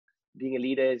being a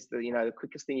leader is the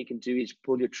quickest thing you can do is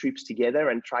pull your troops together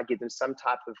and try to give them some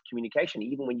type of communication,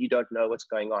 even when you don't know what's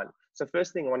going on. So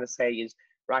first thing I want to say is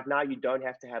right now, you don't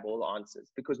have to have all the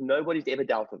answers because nobody's ever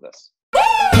dealt with this.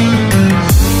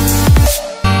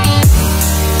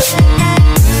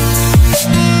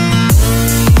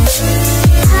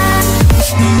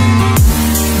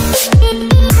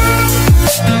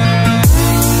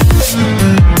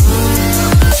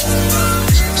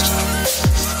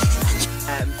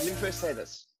 Let me first say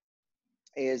this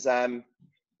is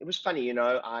it was funny,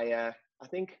 I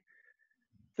think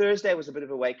Thursday was a bit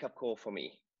of a wake-up call for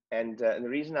me, and the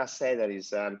reason I say that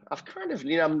is I've kind of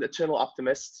I'm an eternal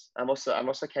optimist. I'm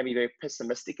also can be very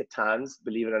pessimistic at times,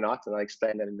 believe it or not, and I'll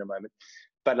explain that in a moment.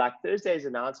 But like Thursday's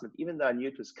announcement, even though I knew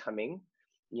it was coming,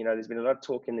 there's been a lot of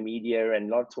talk in the media and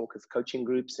a lot of talk with coaching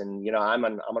groups, and I'm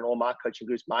on all my coaching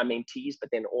groups, my mentees, but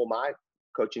then all my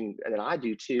coaching that I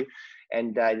do too,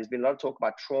 and there's been a lot of talk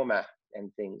about trauma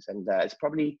and things, and it's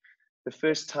probably the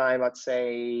first time I'd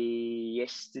say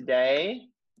yesterday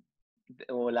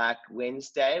or like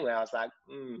Wednesday where I was like,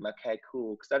 okay,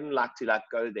 cool, because I didn't like to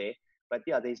go there, but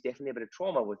yeah, there's definitely a bit of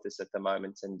trauma with this at the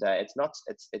moment, and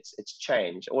it's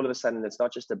changed. All of a sudden, it's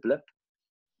not just a blip;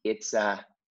 it's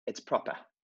proper.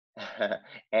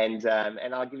 and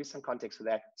I'll give you some context for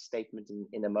that statement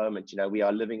in a moment. We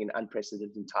are living in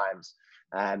unprecedented times.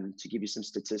 To give you some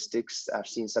statistics, I've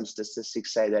seen some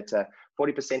statistics say that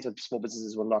 40% of small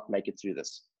businesses will not make it through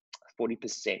this.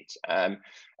 40%.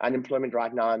 Unemployment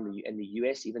right now in the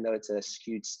US, even though it's a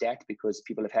skewed stat because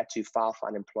people have had to file for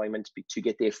unemployment to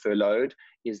get their furloughed,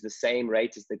 is the same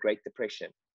rate as the Great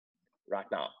Depression right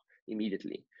now,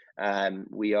 immediately.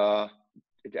 We are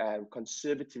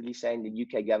conservatively saying the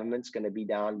UK government's going to be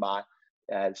down by,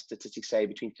 statistics say,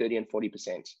 between 30 and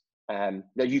 40%.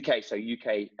 UK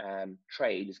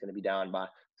trade is going to be down by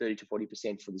 30 to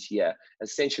 40% for this year.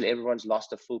 Essentially, everyone's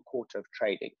lost a full quarter of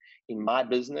trading. In my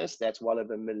business, that's well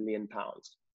over £1 million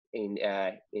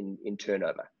in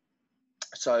turnover.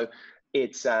 So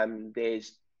it's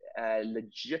there's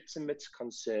legitimate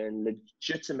concern,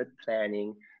 legitimate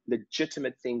planning,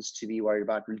 legitimate things to be worried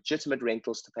about, legitimate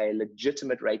rentals to pay,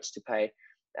 legitimate rates to pay.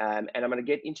 And I'm going to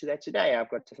get into that today. I've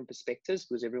got different perspectives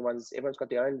because everyone's got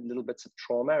their own little bits of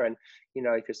trauma. And,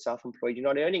 if you're self-employed,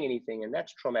 you're not earning anything, and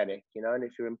that's traumatic, and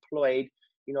if you're employed,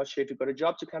 you're not sure if you've got a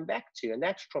job to come back to, and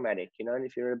that's traumatic, and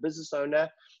if you're a business owner,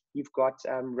 you've got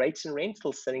rates and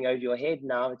rentals sitting over your head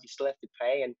now that you still have to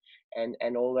pay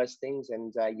and all those things.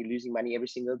 And you're losing money every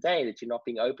single day that you're not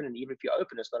being open. And even if you're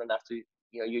open, it's not enough to,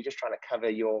 you're just trying to cover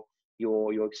your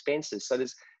expenses. So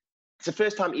it's the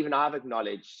first time even I've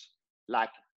acknowledged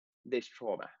this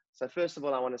trauma. So first of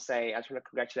all, I want to say, I just want to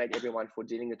congratulate everyone for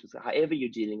dealing with it, however you're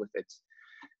dealing with it.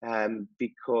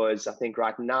 Because I think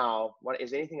right now, what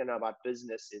is anything I know about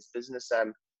business is business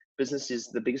is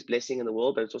the biggest blessing in the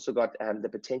world, but it's also got the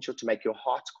potential to make your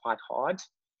heart quite hard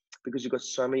because you've got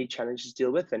so many challenges to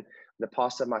deal with. And the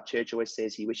pastor of my church always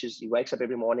says he wakes up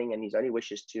every morning and his only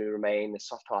wish is to remain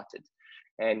soft-hearted.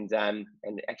 And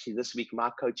actually this week, my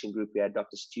coaching group, we had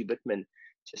Dr. Stu Bittman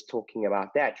just talking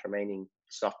about that, remaining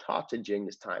soft-hearted during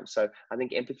this time. So I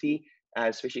think empathy,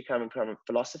 especially coming from a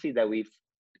philosophy that we've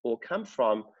all come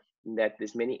from, that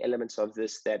there's many elements of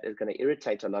this that is going to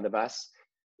irritate a lot of us.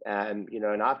 And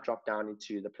I've dropped down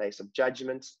into the place of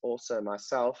judgment also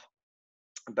myself,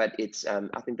 but it's,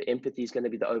 I think the empathy is going to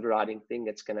be the overriding thing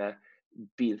that's going to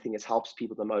be the thing that helps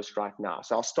people the most right now.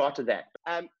 So I'll start with that.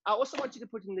 I also want you to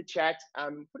put in the chat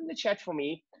for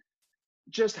me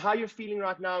just how you're feeling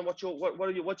right now and what's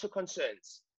your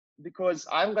concerns, because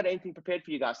I haven't got anything prepared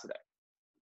for you guys today.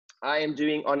 I am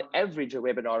doing on average a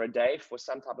webinar a day for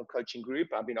some type of coaching group.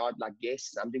 I've been on like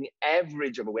guests. I'm doing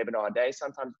average of a webinar a day,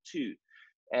 sometimes 2.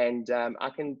 And I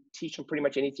can teach them pretty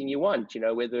much anything you want,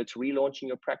 whether it's relaunching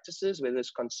your practices, whether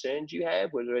it's concerns you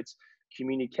have, whether it's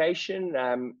communication,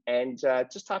 and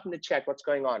just type in the chat what's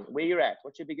going on, where you're at,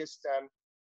 what's your biggest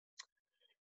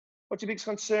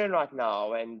concern right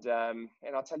now, and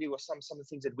I'll tell you what some of the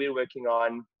things that we're working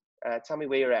on. Tell me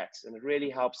where you're at, and it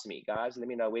really helps me, guys. Let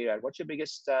me know where you're at. What's your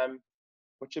biggest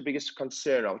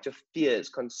concern, or what's your fears,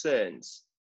 concerns?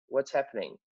 What's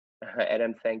happening?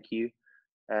 Adam, thank you.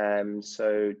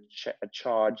 So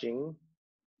charges,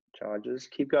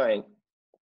 keep going.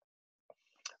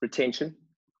 Retention.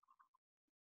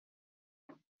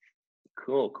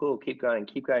 Cool, keep going.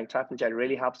 Type in the chat, it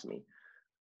really helps me.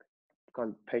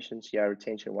 Patience, yeah,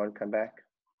 retention won't come back.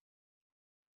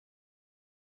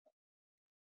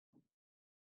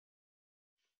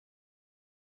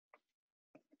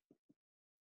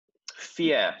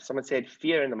 Fear, someone said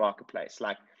fear in the marketplace,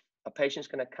 like a patient's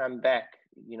going to come back,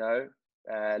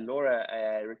 Laura,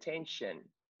 retention,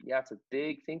 Yeah, it's a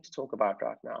big thing to talk about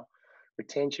right now.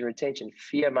 Retention,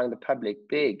 fear among the public,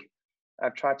 big.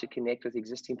 I've tried to connect with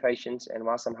existing patients, and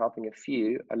whilst I'm helping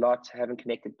a lot haven't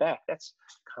connected back. That's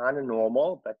kind of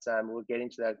normal, but we'll get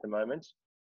into that at the moment.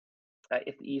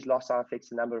 If the ease loss affects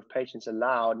the number of patients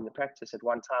allowed in the practice at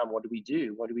one time, what do we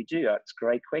do? It's a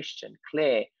great question.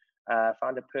 Claire,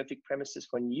 found a perfect premises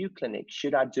for a new clinic.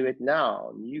 Should I do it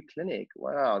now? New clinic.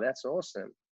 Wow, that's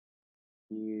awesome.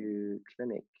 New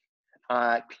clinic.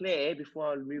 Claire,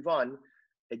 before I move on,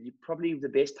 you probably the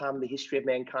best time in the history of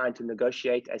mankind to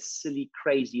negotiate a silly,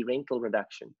 crazy rental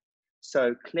reduction.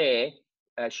 So Claire,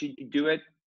 should you do it?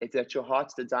 If that's your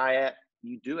heart's desire,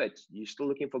 you do it. You're still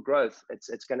looking for growth.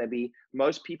 It's going to be,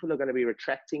 most people are going to be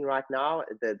retracting right now.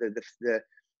 The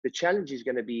challenge is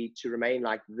going to be to remain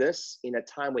like this in a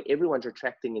time where everyone's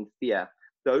retracting in fear.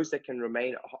 Those that can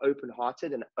remain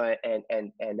open-hearted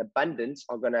and abundant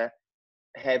are going to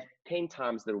have 10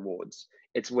 times the rewards.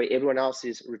 It's where everyone else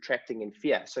is retracting in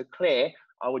fear. So Claire,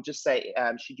 I would just say,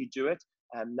 should you do it?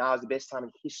 Now is the best time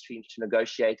in history to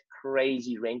negotiate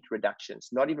crazy rent reductions,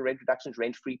 not even rent reductions,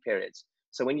 rent-free periods.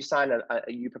 So when you sign,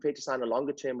 you're prepared to sign a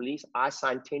longer term lease. I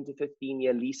sign 10 to 15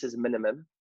 year leases minimum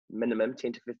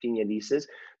 10 to 15 year leases.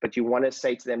 But you want to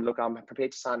say to them, look, I'm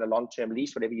prepared to sign a long-term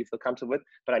lease, whatever you feel comfortable with,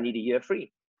 but I need a year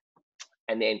free.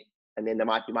 And then you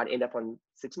might end up on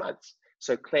 6 months.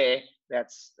 So Claire,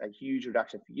 that's a huge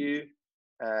reduction for you.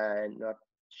 Not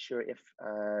sure if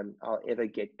I'll ever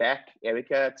get back.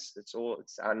 Erica,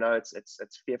 I know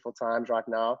it's fearful times right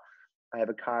now. I have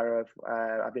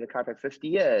I've been a chiropractor for 50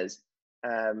 years.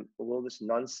 Will this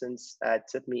nonsense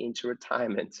tip me into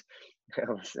retirement?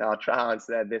 I'll try and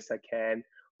answer that best I can.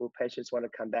 Will patients want to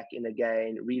come back in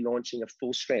again? Relaunching at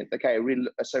full strength. Okay,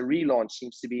 so relaunch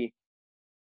seems to be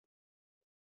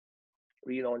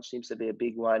a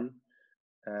big one.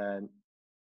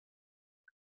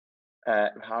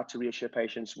 How to reassure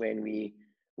patients when we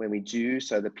do.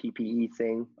 So the PPE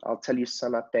thing. I'll tell you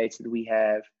some updates that we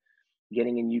have.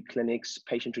 Getting in new clinics,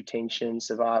 patient retention,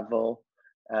 survival,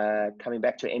 coming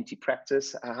back to empty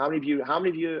practice. How many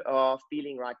of you are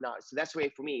feeling right now? So that's where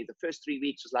for me, the first 3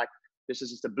 weeks was like, this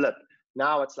is just a blip.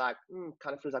 Now it's like,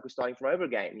 kind of feels like we're starting from over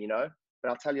again, you know? But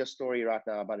I'll tell you a story right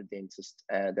now about a dentist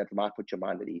that might put your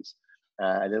mind at ease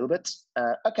a little bit.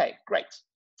 Okay, great.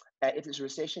 If there's a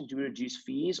recession, do we reduce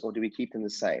fees or do we keep them the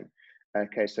same?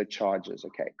 Okay, so charges.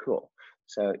 Okay, cool.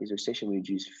 So is recession, we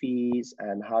reduce fees,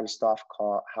 and how to staff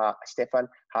calm? Stefan,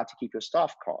 how to keep your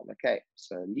staff calm? Okay,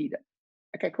 so Lieder.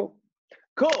 Okay, cool.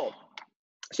 So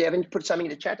you haven't put something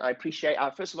in the chat. I appreciate.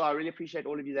 First of all, I really appreciate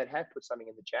all of you that have put something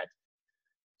in the chat.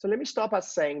 So let me start by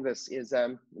saying this is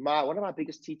one of my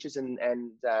biggest teachers and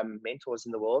mentors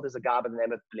in the world is a guy by the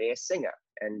name of Blair Singer,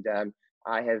 and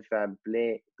I have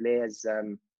Blair has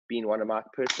been one of my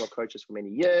personal coaches for many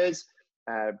years.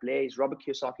 Blair is Robert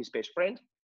Kiyosaki's best friend,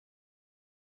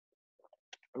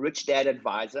 rich dad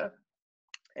advisor,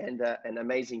 and an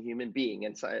amazing human being.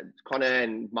 And so Connor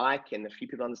and Mike and a few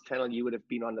people on this channel, you would have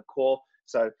been on the call.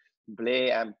 So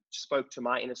Blair spoke to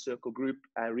my inner circle group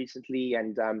recently,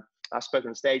 and I've spoken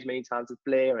on stage many times with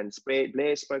Blair, and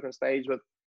Blair spoke on stage with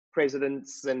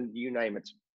presidents and you name it.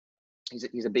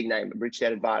 He's a big name, a rich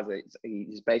dad advisor.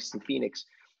 He's based in Phoenix.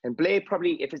 And Blair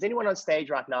probably, if there's anyone on stage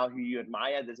right now who you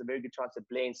admire, there's a very good chance that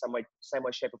Blair in some way,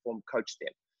 shape or form coached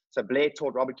them. So Blair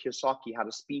taught Robert Kiyosaki how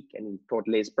to speak, and he taught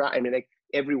Les Brown. I mean,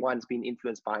 everyone's been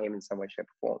influenced by him in some way, shape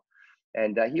or form.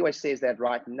 And he always says that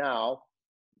right now,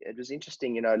 it was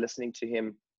interesting, you know, listening to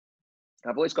him.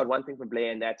 I've always got one thing from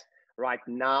Blair, and that right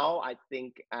now, I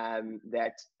think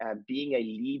that being a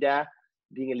leader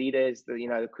is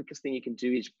the quickest thing you can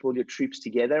do is pull your troops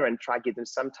together and try to give them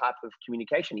some type of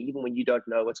communication, even when you don't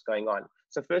know what's going on.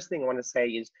 So first thing I want to say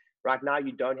is right now,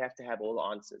 you don't have to have all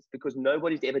the answers, because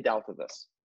nobody's ever dealt with this.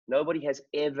 Nobody has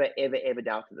ever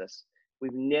dealt with this.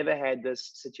 We've never had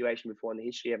this situation before in the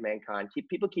history of mankind.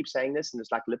 People keep saying this, and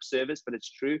it's like lip service, but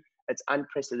it's true. It's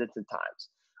unprecedented times.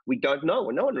 We don't know.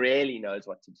 No one really knows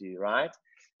what to do, right?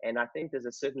 And I think there's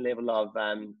a certain level of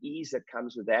ease that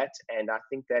comes with that. And I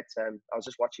think that I was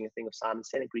just watching a thing of Simon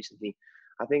Sinek recently.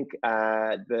 I think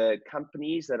the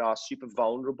companies that are super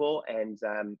vulnerable and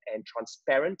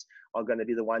transparent are going to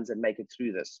be the ones that make it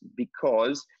through this,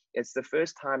 because it's the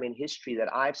first time in history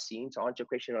that I've seen, to answer your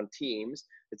question on teams,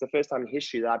 it's the first time in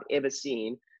history that I've ever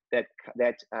seen that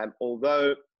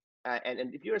although,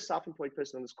 and if you're a self-employed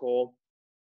person on this call,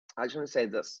 I just want to say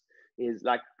this, is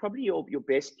like probably your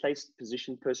best placed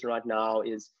positioned person right now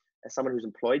is someone who's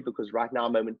employed, because right now,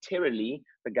 momentarily,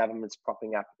 the government's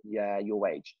propping up your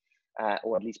wage,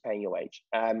 or at least paying your wage.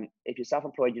 If you're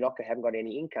self-employed, haven't got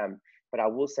any income. But I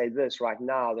will say this right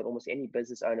now, that almost any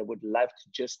business owner would love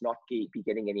to just not be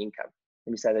getting any income.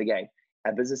 Let me say that again.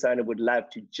 A business owner would love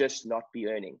to just not be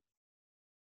earning.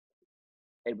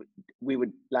 We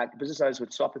would, like, business owners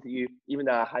would swap with you, even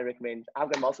though I highly recommend.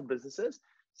 I've got multiple businesses,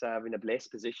 so I'm in a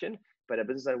blessed position, but a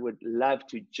business owner would love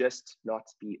to just not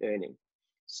be earning.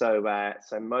 So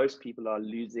most people are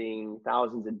losing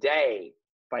thousands a day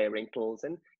by rentals,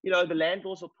 and the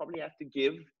landlords will probably have to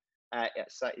give.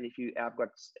 So I've got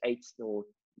 8 or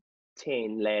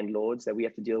 10 landlords that we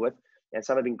have to deal with, and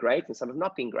some have been great and some have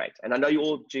not been great. And I know you're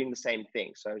all doing the same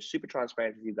thing, so I'm super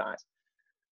transparent with you guys.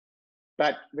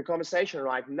 But the conversation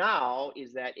right now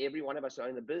is that every one of us who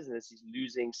own the business is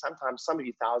losing, sometimes some of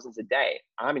you, thousands a day.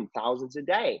 I'm in thousands a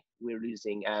day. We're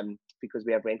losing because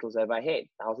we have rentals overhead,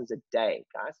 thousands a day,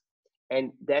 guys.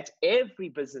 And that's every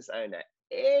business owner,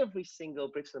 every single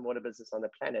bricks and mortar business on the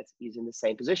planet is in the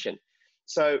same position.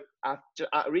 So the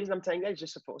reason I'm saying that is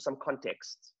just for some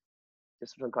context.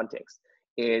 Just for some context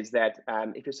is that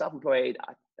if you're self-employed,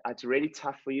 it's really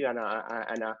tough for you, and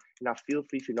I feel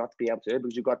for you for not to be able to,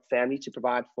 because you've got family to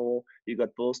provide for, you've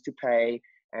got bills to pay,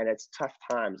 and it's tough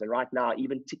times. And right now,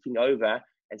 even ticking over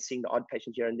and seeing the odd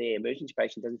patient here and there, emergency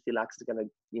patient doesn't feel like it's going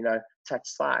to touch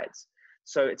sides.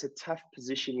 So it's a tough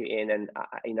position you're in, and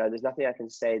there's nothing I can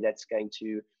say that's going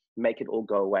to make it all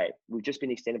go away. We've just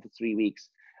been extended for 3 weeks,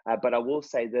 but I will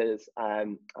say this: I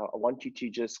want you to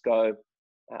just go.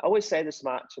 I always say this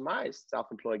to my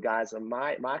self-employed guys and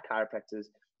my chiropractors,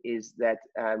 is that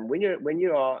when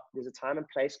you are, there's a time and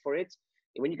place for it.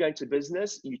 When you go into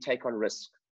business, you take on risk,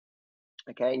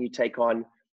 okay? And you take on,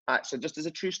 so just as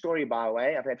a true story, by the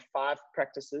way, I've had 5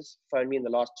 practices phone me in the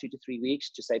last 2 to 3 weeks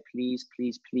to say, please,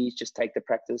 please, please just take the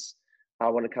practice. I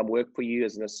want to come work for you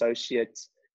as an associate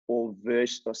or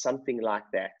something like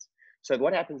that. So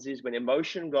what happens is when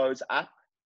emotion goes up,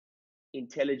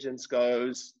 intelligence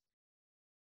goes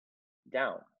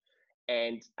down.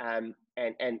 And I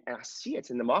see it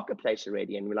in the marketplace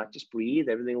already, and we're like, just breathe,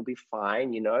 everything will be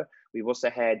fine. We've also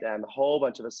had a whole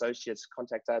bunch of associates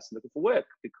contact us looking for work,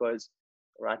 because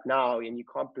right now, and you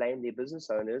can't blame their business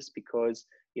owners, because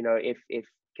if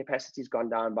capacity's gone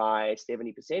down by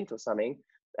 70% or something,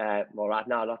 well, right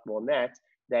now a lot more than that,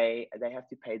 they have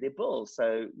to pay their bills.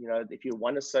 So if you're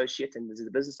one associate and there's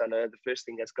a business owner, the first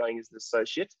thing that's going is the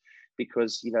associate,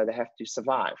 because they have to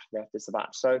survive.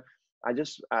 So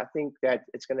I think that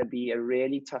it's going to be a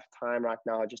really tough time right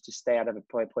now, just to stay out of a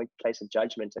place of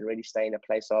judgment and really stay in a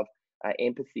place of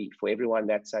empathy for everyone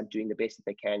that's doing the best that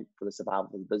they can for the survival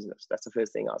of the business. That's the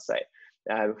first thing I'll say.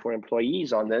 For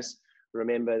employees on this,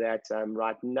 remember that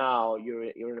right now you're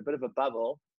in a bit of a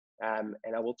bubble, and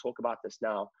I will talk about this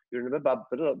now. You're in a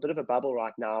bit of a bubble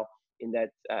right now, in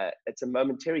that it's a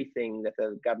momentary thing that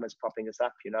the government's propping us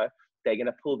up. They're going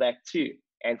to pull back too.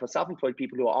 And for self-employed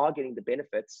people who are getting the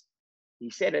benefits, he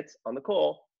said it on the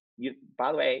call.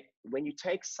 By the way, when you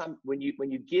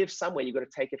give somewhere, you've got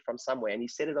to take it from somewhere. And he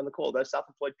said it on the call. Those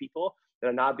self-employed people that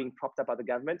are now being propped up by the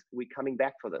government, we're coming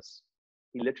back for this.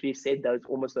 He literally said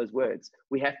almost those words.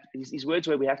 His words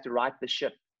were, we have to right the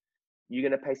ship. You're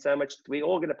going to pay so much. We're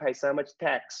all going to pay so much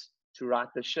tax to right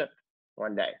the ship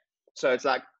one day. So it's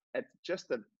just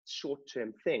a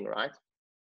short-term thing, right?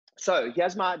 So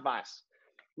here's my advice.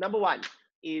 Number 1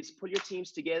 is pull your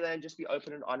teams together and just be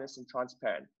open and honest and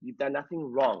transparent. You've done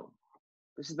nothing wrong.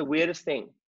 This is the weirdest thing.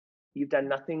 You've done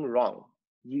nothing wrong.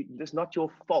 It's not your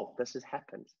fault this has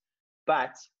happened.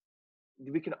 But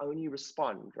we can only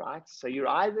respond, right? So you're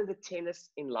either the tennis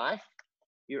in life.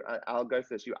 I'll go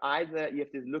first. You have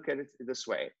to look at it this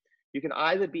way. You can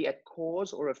either be at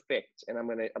cause or effect. And I'm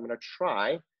gonna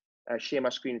try share my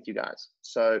screen with you guys.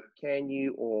 So can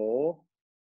you all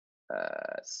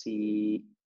see?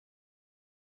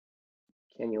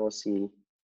 Can you all see?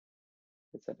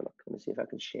 Let's have a look. Let me see if I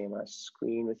can share my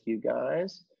screen with you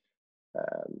guys.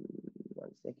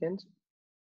 1 second.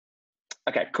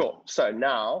 Okay, cool. So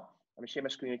now I'm gonna share my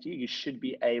screen with you. You should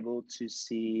be able to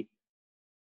see.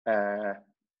 Can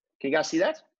you guys see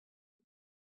that?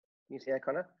 Can you see that,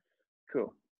 Connor?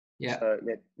 Cool. Yeah. So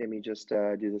let me just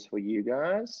do this for you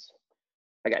guys.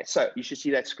 Okay, so you should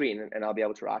see that screen, and I'll be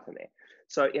able to write in there.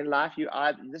 So in life,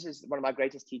 this is one of my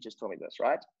greatest teachers told me this,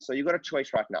 right? So you've got a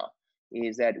choice right now,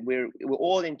 is that we're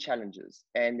all in challenges,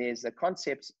 and there's a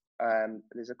concept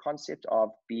of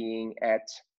being at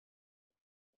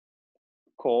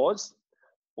cause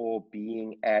or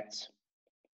being at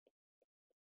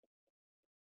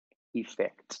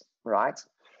effect, right?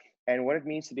 And what it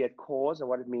means to be at cause and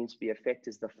what it means to be effect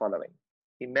is the following.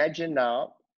 Imagine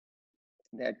now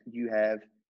that you have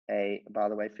by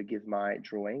the way, forgive my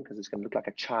drawing because it's going to look like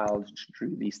a child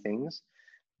drew these things,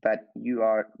 but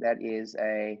that is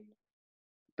a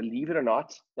Believe it or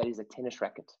not, that is a tennis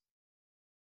racket.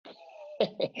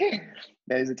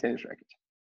 That is a tennis racket,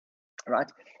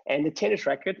 right? And the tennis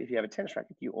racket, if you have a tennis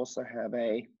racket, you also have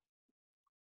a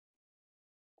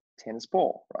tennis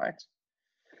ball, right?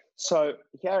 So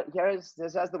here's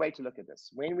the way to look at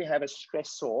this. When we have a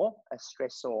stressor,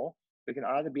 we can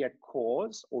either be at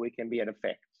cause or we can be at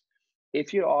effect.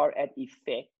 If you are at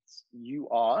effects, you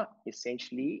are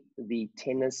essentially the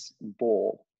tennis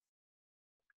ball.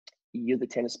 You're the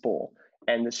tennis ball,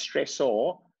 and the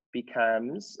stressor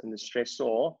becomes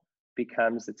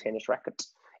the tennis racket.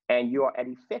 And you are at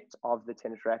effect of the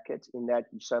tennis racket in that,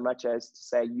 so much as to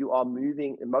say, you are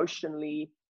moving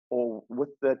emotionally or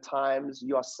with the times,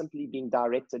 you are simply being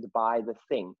directed by the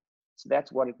thing. So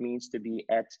that's what it means to be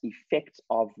at effect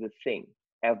of the thing,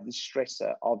 of the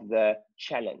stressor, of the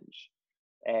challenge.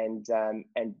 And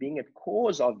being a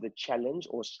cause of the challenge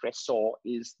or stressor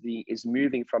is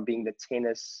moving from being the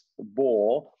tennis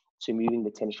ball to moving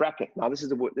the tennis racket. Now, this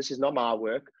is not my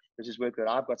work. This is work that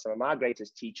I've got some of my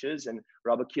greatest teachers and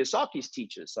Robert Kiyosaki's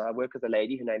teachers. So I work with a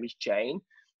lady, her name is Jane,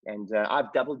 and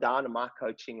I've doubled down on my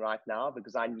coaching right now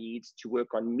because I need to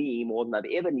work on me more than I've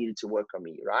ever needed to work on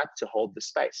me, right, to hold the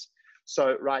space.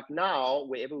 So right now,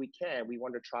 wherever we can, we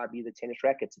want to try to be the tennis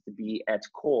racket, to be at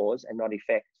cause and not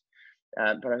effect.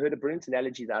 But I heard a brilliant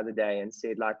analogy the other day and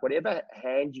said, like, whatever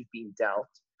hand you've been dealt,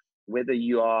 whether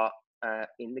you are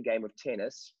in the game of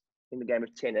tennis,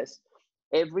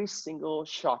 every single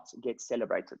shot gets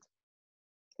celebrated.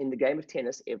 In the game of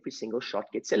tennis, every single shot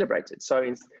gets celebrated. So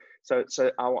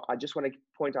I just want to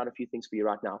point out a few things for you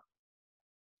right now.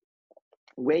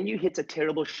 When you hit a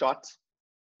terrible shot,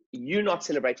 you're not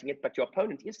celebrating it, but your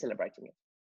opponent is celebrating it.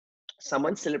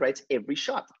 Someone celebrates every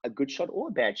shot, a good shot or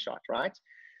a bad shot, right?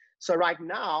 So right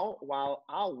now, while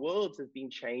our worlds have been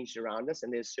changed around us,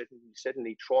 and there's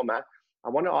certainly trauma, I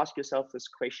want to ask yourself this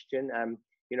question. I'm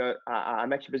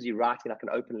actually busy writing like an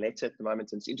open letter at the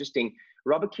moment, and it's interesting.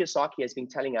 Robert Kiyosaki has been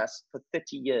telling us for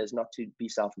 30 years not to be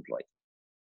self-employed.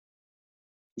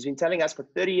 He's been telling us for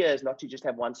 30 years not to just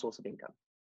have one source of income.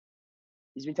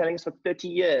 He's been telling us for 30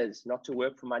 years not to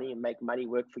work for money and make money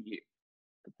work for you.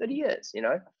 For 30 years, you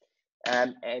know.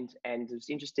 And it's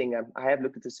interesting. I have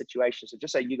looked at the situation. So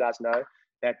just so you guys know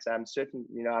that I'm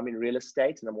in real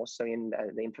estate and I'm also in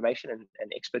the information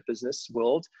and expert business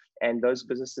world. And those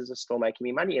businesses are still making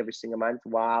me money every single month.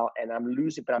 And I'm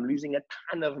losing a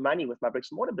ton of money with my bricks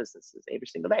and mortar businesses every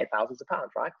single day, thousands of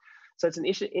pounds, right? So it's an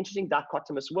interesting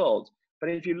dichotomous world. But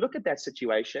if you look at that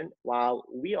situation, while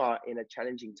we are in a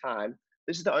challenging time,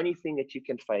 this is the only thing that you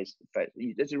can face.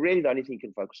 This is really the only thing you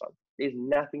can focus on. There's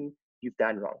nothing you've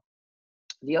done wrong.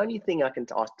 The only thing I can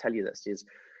tell you this is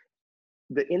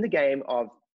in the game of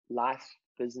life,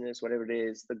 business, whatever it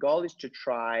is, the goal is to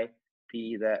try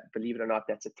be believe it or not,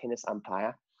 that's a tennis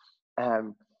umpire.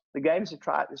 The game is to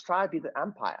try to be the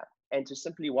umpire and to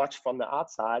simply watch from the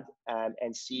outside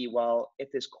and see, well, if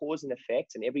there's cause and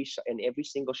effect and every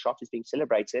single shot is being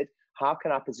celebrated, how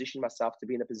can I position myself to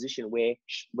be in a position where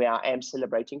I am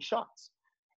celebrating shots?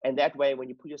 And that way, when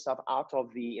you put yourself out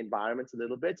of the environment a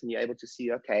little bit and you're able to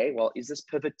see, okay, well, is this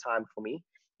pivot time for me?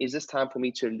 Is this time for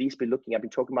me to at least be looking? I've been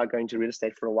talking about going to real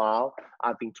estate for a while.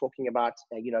 I've been talking about,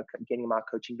 getting my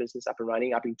coaching business up and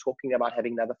running. I've been talking about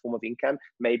having another form of income.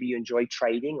 Maybe you enjoy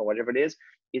trading or whatever it is.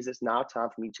 Is this now time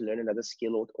for me to learn another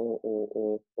skill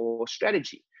or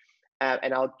strategy?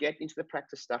 And I'll get into the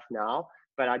practice stuff now.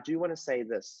 But I do want to say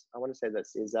this.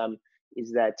 Is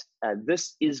that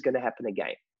this is going to happen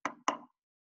again.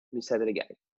 Let me say that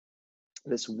again.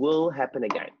 This will happen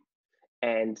again,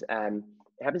 and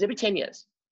it happens every 10 years.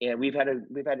 Yeah, we've had an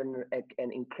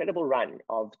incredible run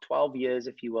of 12 years,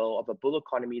 if you will, of a bull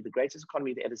economy, the greatest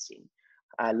economy we've ever seen,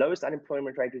 lowest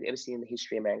unemployment rate we've ever seen in the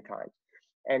history of mankind.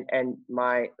 And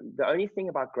the only thing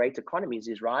about great economies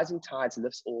is rising tides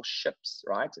lifts all ships,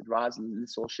 right? It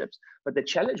lifts all ships. But the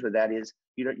challenge with that is,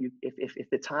 if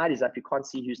the tide is up, you can't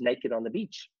see who's naked on the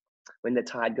beach. When the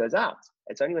tide goes out,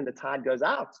 it's only when the tide goes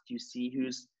out do you see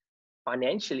who's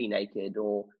financially naked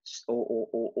or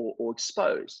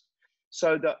exposed.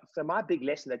 So my big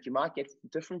lesson that you might get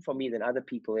different from me than other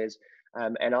people is,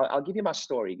 and I'll give you my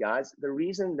story, guys. The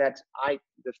reason that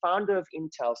the founder of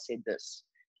Intel said this,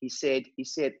 he said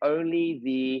only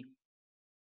the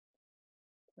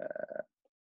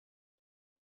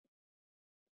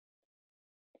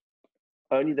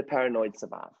paranoid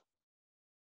survive.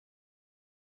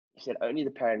 He said only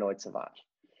the paranoid survive.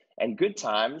 And good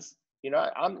times,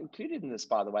 I'm included in this,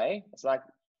 by the way. It's like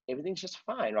everything's just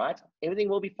fine, right? Everything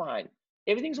will be fine.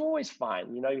 Everything's always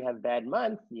fine. You have a bad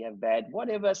month, you have bad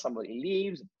whatever, somebody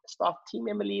leaves, staff team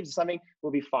member leaves, something will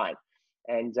be fine.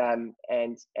 And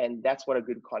that's what a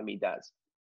good economy does.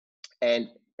 And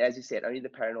as you said, only the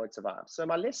paranoid survive. So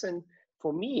my lesson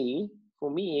for me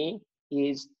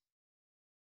is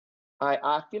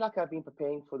I feel like I've been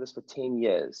preparing for this for 10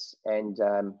 years, and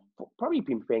probably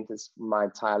been preparing for this my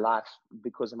entire life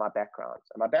because of my background.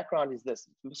 And my background is this.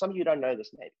 Some of you don't know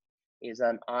this, maybe. Is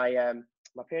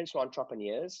my parents were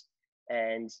entrepreneurs,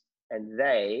 and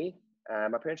they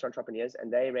my parents were entrepreneurs,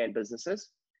 and they ran businesses,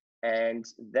 and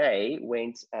they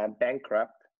went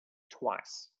bankrupt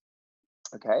twice.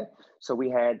 Okay, so we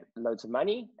had loads of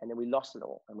money, and then we lost it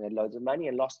all, and we had loads of money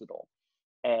and lost it all.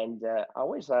 And I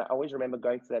always remember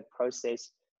going through that process.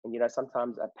 And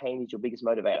sometimes pain is your biggest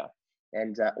motivator.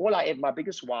 And my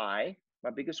biggest why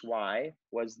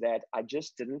was that I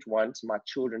just didn't want my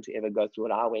children to ever go through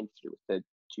what I went through with the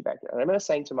two back. And I remember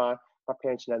saying to my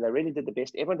parents, they really did the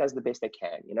best. Everyone does the best they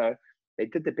can. They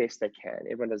did the best they can.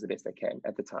 Everyone does the best they can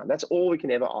at the time. That's all we can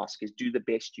ever ask, is do the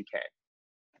best you can.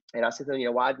 And I said to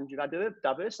them, why didn't you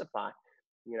diversify?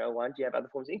 Why didn't you have other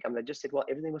forms of income? They just said, well,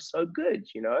 everything was so good,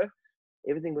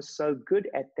 Everything was so good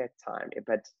at that time,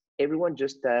 but everyone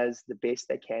just does the best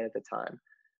they can at the time.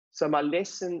 So my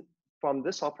lesson from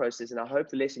this whole process, and I hope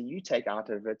the lesson you take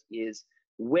out of it, is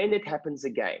when it happens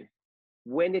again,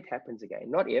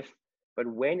 not if, but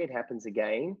when it happens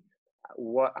again,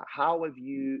 how are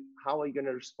you going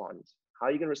to respond? How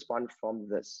are you going to respond from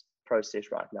this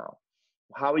process right now?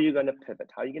 How are you going to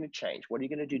pivot? How are you going to change? What are you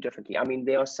going to do differently? I mean,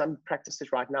 there are some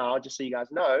practices right now, just so you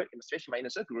guys know, especially my inner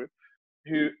circle group,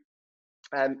 who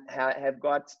have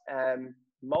got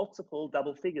multiple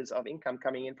double figures of income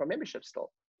coming in from membership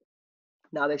still.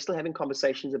 Now, they're still having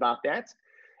conversations about that.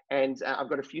 And I've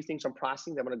got a few things on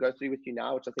pricing that I'm going to go through with you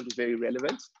now, which I think is very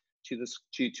relevant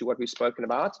to what we've spoken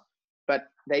about. But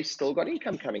they've still got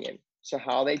income coming in. So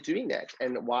how are they doing that?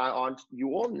 And why aren't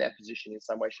you all in that position in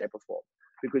some way, shape, or form?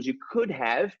 Because you could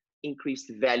have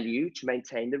increased value to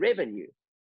maintain the revenue.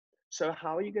 So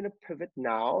how are you going to pivot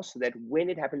now so that when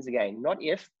it happens again, not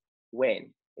if,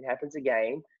 when it happens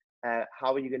again,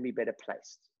 how are you going to be better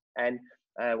placed? And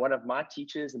one of my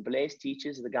teachers and Blair's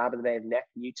teachers is the guy by the name of Nat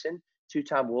Newton,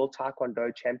 2-time world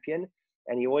Taekwondo champion.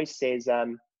 And he always says,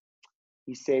 that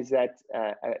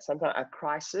sometimes a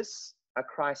crisis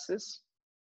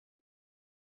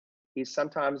is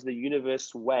sometimes the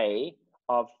universe's way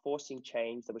of forcing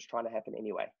change that was trying to happen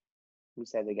anyway. Let me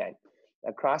say that again.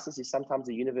 A crisis is sometimes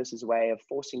the universe's way of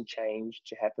forcing change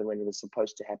to happen when it was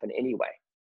supposed to happen anyway.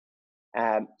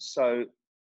 So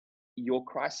your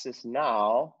crisis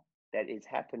now that is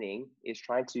happening is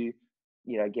trying to,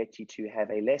 get you to have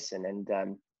a lesson.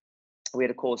 And we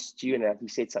had a call Stu, and he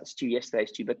said Stu yesterday,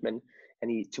 Stu Bittman,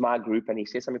 and to my group, and he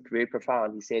said something very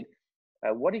profound. He said,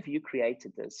 what if you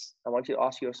created this? I want you to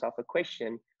ask yourself a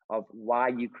question of why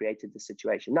you created the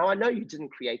situation. Now, I know you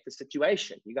didn't create the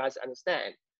situation. You guys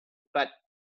understand. But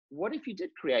what if you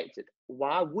did create it?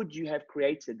 Why would you have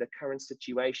created the current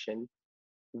situation?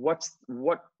 What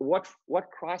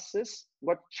crisis,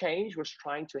 what change was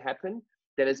trying to happen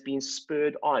that has been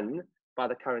spurred on by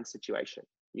the current situation?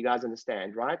 You guys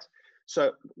understand, right?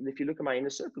 So if you look at my inner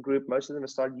circle group, most of them have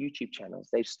started YouTube channels.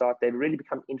 They've really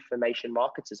become information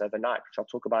marketers overnight, which I'll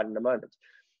talk about in a moment.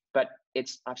 But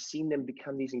I've seen them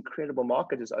become these incredible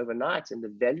marketers overnight, and the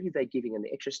value they're giving and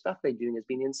the extra stuff they're doing has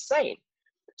been insane.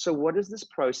 So what is this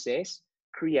process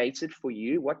created for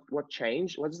you? What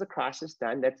changed? What has the crisis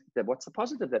done? What's the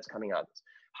positive that's coming out?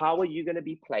 How are you going to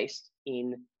be placed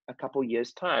in a couple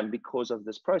years' time because of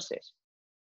this process?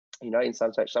 In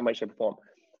some way, shape, or form.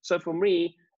 So for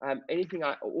me,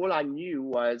 all I knew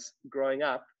was growing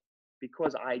up,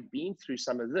 because I'd been through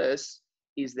some of this,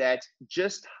 is that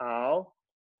just how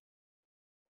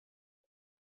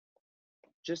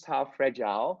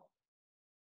fragile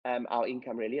our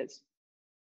income really is.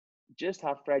 Just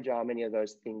how fragile many of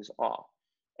those things are.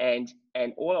 And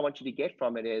all I want you to get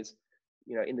from it is,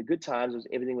 in the good times,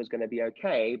 everything was going to be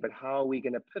okay, but how are we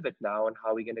going to pivot now, and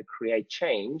how are we going to create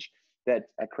change that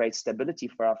creates stability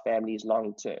for our families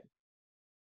long term?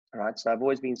 All right. So I've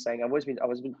always been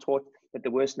taught that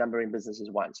the worst number in business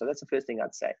is 1. So that's the first thing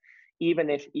I'd say. Even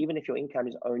if your income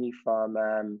is only from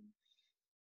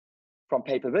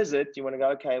pay per visit, you want to go,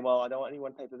 okay, well, I don't only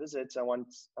want pay per visits. I want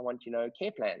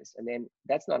care plans, and then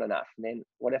that's not enough. And then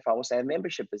what if I also have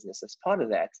membership business as part of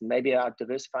that? And maybe I'll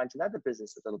diversify into another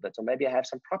business a little bit, or maybe I have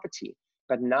some property.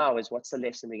 But now is, what's the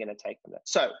lesson we're going to take from that?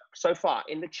 So far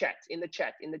in the chat,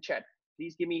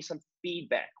 please give me some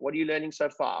feedback. What are you learning so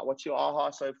far? What's your aha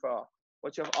so far?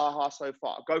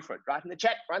 Go for it. Write in the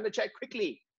chat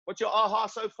quickly. What's your aha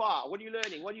so far? What are you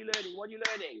learning?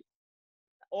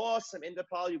 Awesome. In the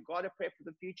pile, you've got to prep for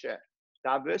the future.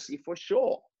 Diversity for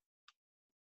sure.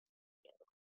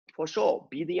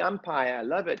 Be the umpire.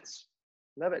 Love it.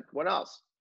 Love it. What else?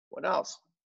 What else?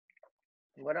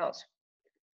 What else?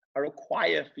 I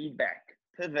require feedback.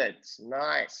 Pivots.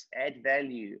 Nice. Add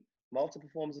value. Multiple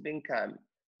forms of income.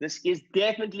 This is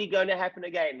definitely going to happen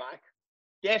again, Mike.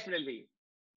 Definitely.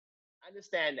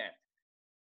 Understand that.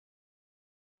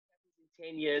 In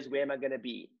 10 years, where am I going to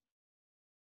be?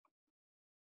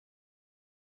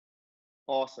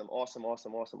 Awesome, awesome,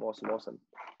 awesome, awesome, awesome, awesome.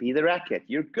 Be the racket.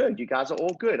 You're good. You guys are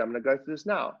all good. I'm going to go through this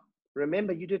now.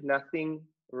 Remember, you did nothing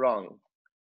wrong.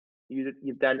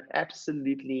 You've done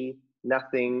absolutely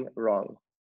nothing wrong.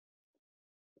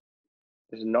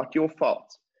 It's not your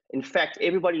fault. In fact,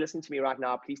 everybody listening to me right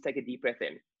now, please take a deep breath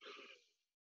in.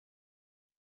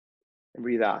 And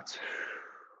breathe out.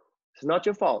 It's not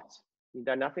your fault. You've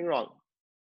done nothing wrong.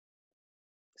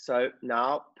 So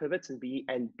now pivot and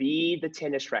be the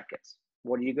tennis racket.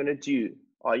 What are you going to do?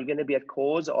 Are you going to be at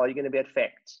cause or are you going to be at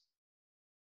fact?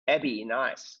 Abby,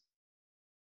 nice.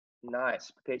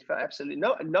 Nice. Prepared for absolutely.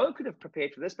 No one could have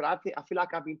prepared for this, but I feel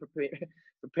like I've been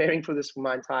preparing for this for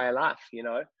my entire life, you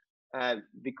know,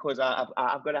 because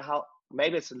I've got to help.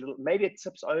 Maybe it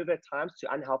tips over at times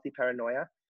to unhealthy paranoia,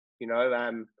 you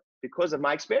know, because of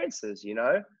my experiences, you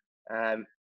know.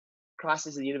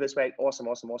 Crisis in the universe way. Awesome,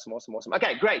 awesome, awesome, awesome, awesome.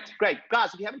 Okay, great.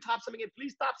 Guys, if you haven't typed something in,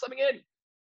 please type something in.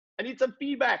 I need some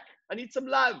feedback. I need some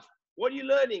love. What are you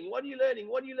learning? What are you learning?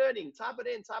 What are you learning? Type it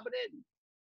in.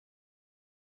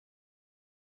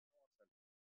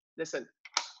 Listen,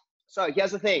 so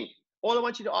here's the thing. All I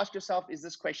want you to ask yourself is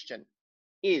this question.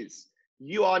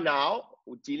 You are now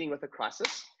dealing with a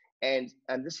crisis, and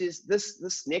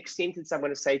this next sentence I'm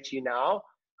going to say to you now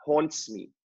haunts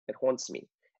me. It haunts me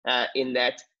in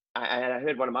that, and I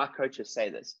heard one of my coaches say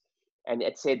this, and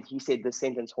he said this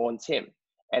sentence haunts him,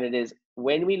 and it is,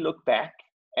 when we look back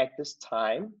at this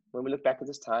time,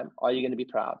 are you going to be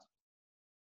proud?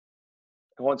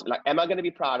 Haunts me. Like, am I going to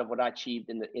be proud of what I achieved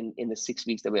in the 6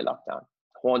 weeks that we're locked down?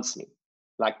 Haunts me.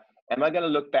 Like, am I going to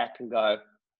look back and go,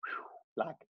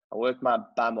 like, I worked my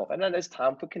bum off? And then there's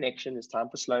time for connection, there's time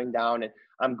for slowing down, and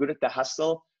I'm good at the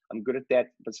hustle, I'm good at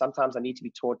that, but sometimes I need to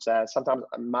be taught. Sometimes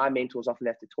my mentors often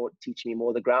have to teach me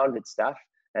more the grounded stuff,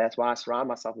 and that's why I surround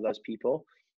myself with those people.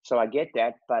 So I get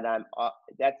that, but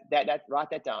write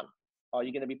that down. Are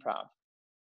you going to be proud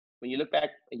when you look back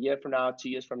a year from now, 2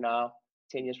 years from now,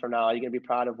 10 years from now? Are you going to be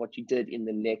proud of what you did in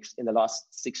the last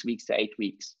 6 weeks to 8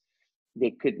 weeks?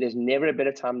 There's never a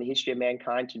better time in the history of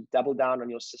mankind to double down on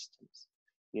your systems.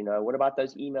 You know, what about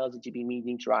those emails that you've been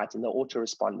needing to write and the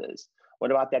autoresponders?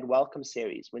 What about that welcome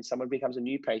series when someone becomes a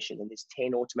new patient and there's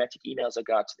 10 automatic emails that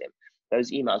go out to them?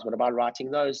 Those emails, what about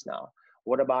writing those now?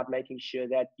 What about making sure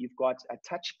that you've got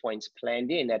touch points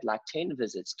planned in at like 10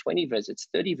 visits, 20 visits,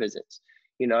 30 visits,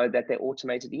 you know, that they're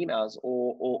automated emails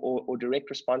or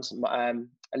direct response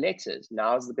letters?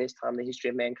 Now is the best time in the history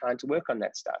of mankind to work on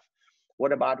that stuff.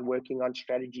 What about working on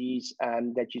strategies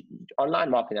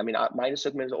online marketing? I mean, my inner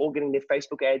circle members are all getting their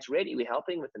Facebook ads ready. We're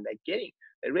helping with them.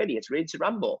 They're ready. It's ready to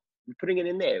rumble. We're putting it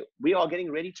in there. We are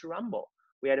getting ready to rumble.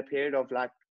 We had a period of like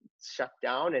shut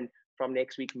down, and from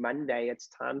next week, Monday, it's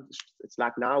time. It's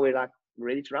like now we're like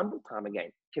ready to rumble time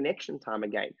again, connection time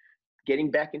again,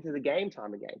 getting back into the game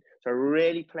time again. So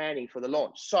really planning for the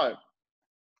launch. So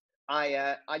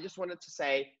I just wanted to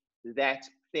say that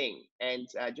thing, and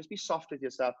just be soft with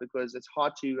yourself, because it's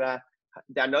hard to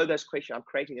I know those questions. I'm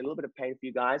creating a little bit of pain for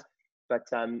you guys, but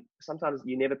sometimes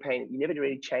you never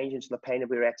really change until the pain of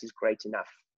where we're at is great enough.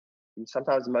 And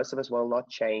sometimes most of us will not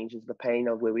change until the pain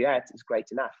of where we're at is great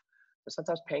enough. But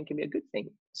sometimes pain can be a good thing.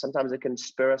 Sometimes it can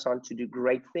spur us on to do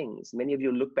great things. Many of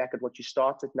you look back at what you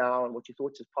started now and what you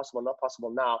thought is possible, not possible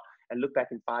now, and look back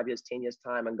in 5 years, 10 years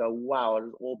time and go, wow, it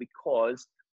was all because,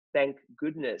 thank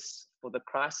goodness for the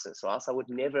crisis, or else I would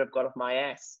never have got off my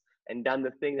ass and done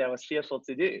the thing that I was fearful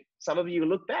to do. Some of you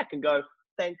look back and go,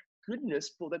 thank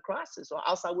goodness for the crisis, or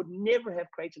else I would never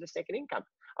have created a second income.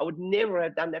 I would never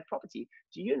have done that property.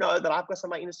 Do you know that I've got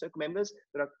some of my inner circle members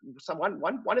that are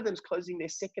one of them is closing their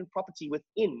second property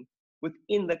within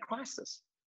the crisis,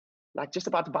 like just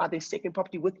about to buy their second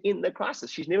property within the crisis.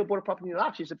 She's never bought a property in her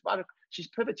life. She's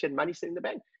pivoted. She had money sitting in the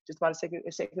bank, just about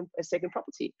a second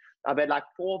property. I've had like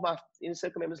 4 of my inner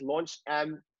circle members launch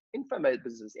info-mode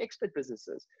businesses, expert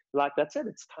businesses. Like, that's it.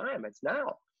 It's time. It's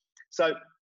now. So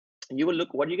you will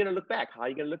look. What are you going to look back? How are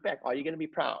you going to look back? Are you going to be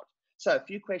proud? So a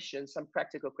few questions, some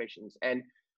practical questions, and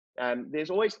there's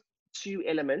always 2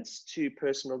 elements to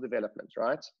personal development,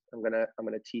 right? I'm gonna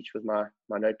teach with my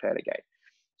notepad again.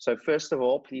 So first of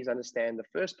all, please understand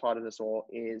the first part of this all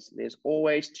is there's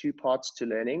always 2 parts to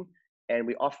learning, and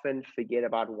we often forget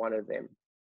about one of them.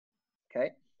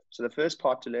 Okay, so the first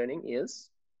part to learning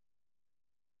is,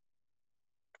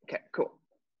 okay, cool.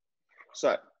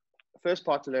 So first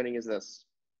part to learning is this,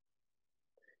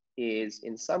 is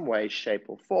in some way, shape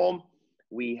or form,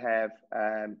 we have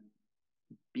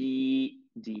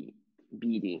BD.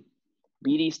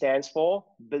 BD stands for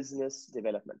business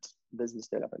development,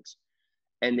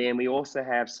 And then we also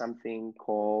have something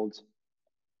called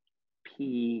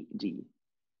PD.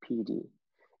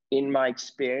 In my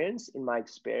experience,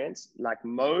 like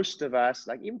most of us,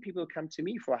 like even people who come to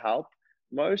me for help,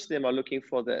 most of them are looking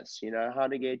for this, you know, how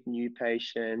to get new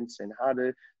patients and how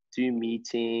to do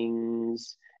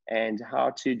meetings and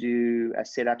how to do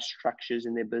set up structures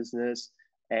in their business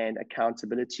and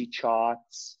accountability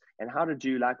charts and how to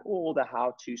do like all the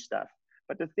how-to stuff.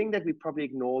 But the thing that we probably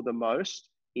ignore the most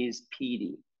is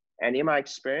PD. And in my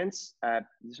experience,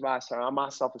 this is why I surround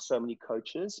myself with so many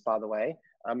coaches, by the way.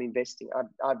 I'm investing,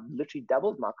 I've literally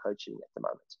doubled my coaching at the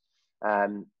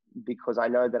moment because I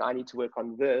know that I need to work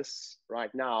on this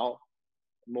right now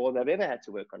more than I've ever had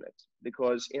to work on it.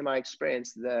 Because in my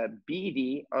experience, the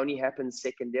BD only happens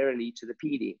secondarily to the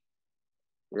PD,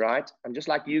 right? I'm just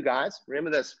like you guys.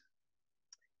 Remember this,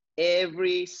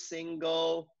 every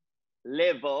single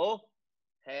level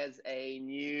has a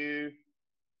new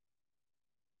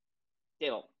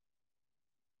devil.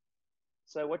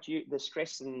 So the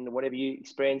stress and whatever you're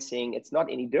experiencing, it's not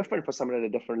any different for someone at a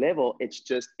different level. It's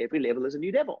just every level is a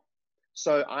new devil.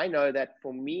 So I know that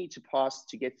for me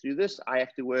to get through this, I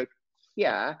have to work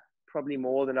here probably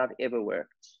more than I've ever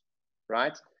worked,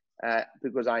 right?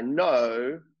 Because I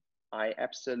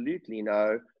absolutely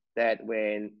know that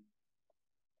when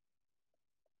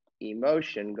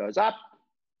emotion goes up,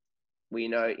 we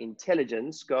know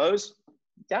intelligence goes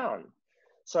down.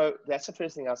 So that's the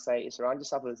first thing I'll say, is surround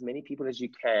yourself with as many people as you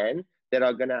can that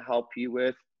are going to help you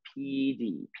with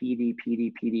PD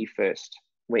first,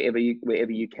 wherever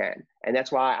you can. And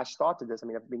that's why I started this. I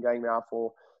mean, I've been going now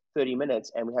for 30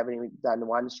 minutes and we haven't even done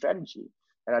one strategy.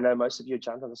 And I know most of you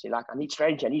jump on this, you're like, I need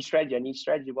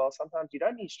strategy. Well, sometimes you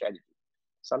don't need strategy.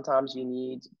 Sometimes you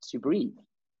need to breathe.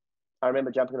 I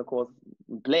remember jumping on a call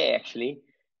with Blair, actually,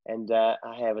 and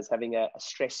I was having a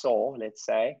stressor, let's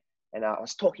say, and I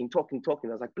was talking. I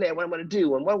was like, Blair, what am I going to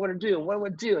do? And what am I going to do? And what am I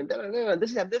going to do? And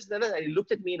this. And he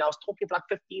looked at me and I was talking for like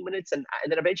 15 minutes. And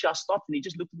then eventually I stopped and he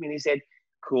just looked at me and he said,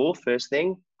 cool, first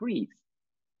thing, breathe.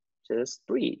 Just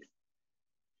breathe.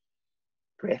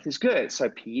 Breath is good. So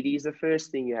PD is the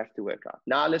first thing you have to work out.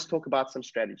 Now let's talk about some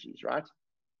strategies, right?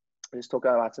 Let's talk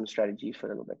about some strategies for a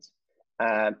little bit.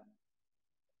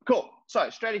 Cool. So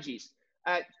strategies.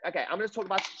 Okay, I'm going to talk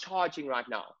about charging right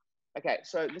now. Okay,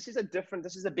 so this is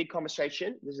a big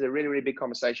conversation. This is a really, really big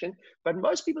conversation. But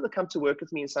most people that come to work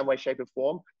with me in some way, shape, or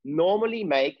form normally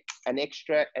make an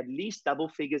extra, at least double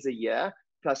figures a year,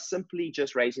 plus simply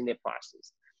just raising their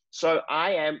prices. So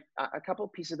a couple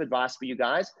of pieces of advice for you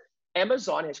guys.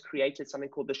 Amazon has created something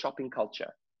called the shopping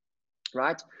culture,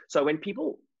 right? So when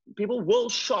people will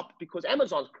shop because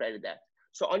Amazon's created that.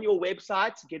 So on your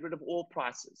website, get rid of all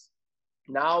prices.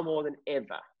 Now more than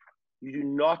ever, you do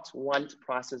not want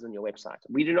prices on your website.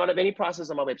 We do not have any prices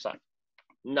on my website.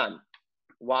 None.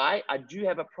 Why? I do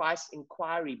have a price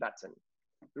inquiry button.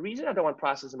 The reason I don't want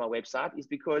prices on my website is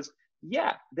because,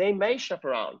 yeah, they may shop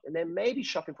around and they may be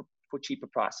shopping for cheaper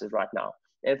prices right now.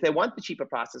 And if they want the cheaper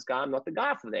prices, guy, I'm not the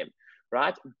guy for them,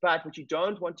 right? But what you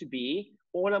don't want to be,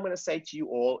 all I'm going to say to you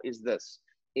all is this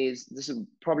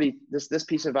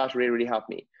piece of advice really, really helped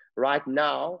me. Right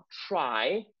now,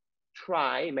 try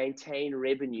maintain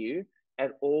revenue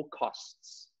at all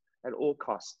costs,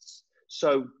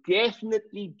 So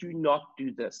definitely do not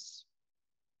do this.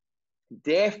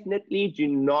 Definitely do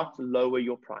not lower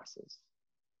your prices.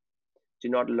 Do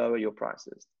not lower your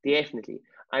prices. Definitely.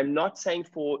 I'm not saying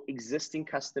for existing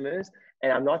customers,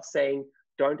 and I'm not saying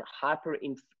don't hyper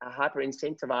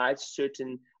incentivize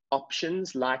certain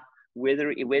options, like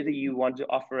whether you want to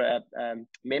offer a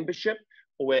membership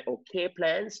or care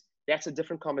plans. That's a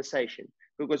different conversation,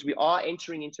 because we are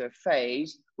entering into a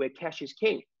phase where cash is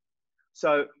king.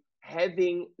 So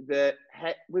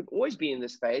we've always been in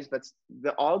this phase, but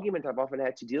the argument I've often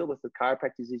had to deal with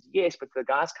chiropractors is, yes, but the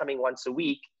guy's coming once a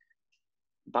week.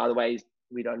 By the way,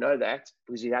 we don't know that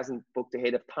because he hasn't booked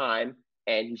ahead of time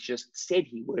and he's just said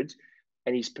he would,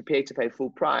 and he's prepared to pay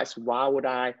full price. Why would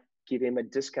I give him a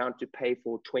discount to pay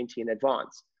for 20 in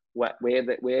advance?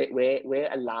 We're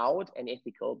allowed and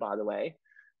ethical, by the way,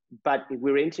 but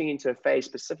we're entering into a phase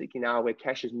specifically now where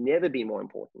cash has never been more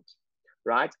important,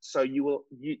 right? So you're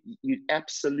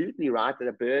absolutely right that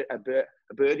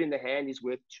a bird in the hand is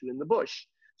worth two in the bush.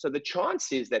 So the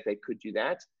chance is that they could do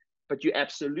that, but you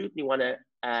absolutely want to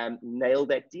nail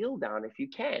that deal down if you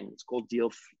can. It's called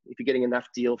if you're getting enough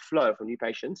deal flow from new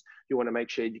patients, you want to make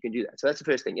sure you can do that. So that's the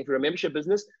first thing. If you're a membership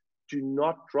business, do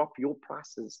not drop your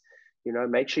prices. You know,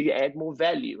 make sure you add more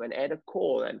value and add a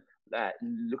call. And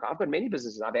look, I've got many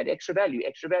businesses. I've had extra value,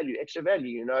 extra value, extra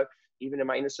value. You know, even in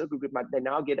my inner circle group, they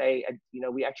now get you know,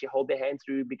 we actually hold their hand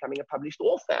through becoming a published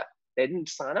author. They didn't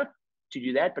sign up to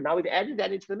do that, but now we've added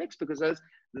that into the mix because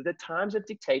the times have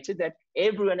dictated that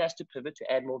everyone has to pivot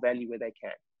to add more value where they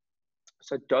can.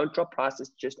 So don't drop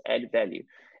prices, just add value.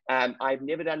 I've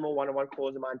never done more one-on-one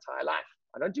calls in my entire life.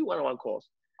 I don't do one-on-one calls.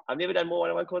 I've never done more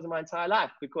one-on-one calls in my entire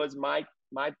life because my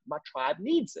tribe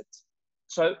needs it.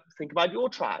 So think about your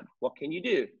tribe. What can you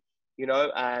do? You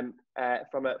know,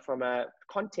 from a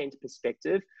content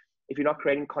perspective, if you're not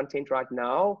creating content right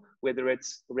now, whether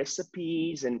it's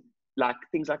recipes and like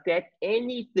things like that,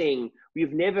 anything,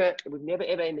 we've never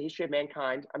ever in the history of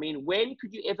mankind. I mean, when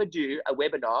could you ever do a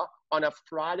webinar on a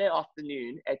Friday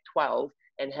afternoon at 12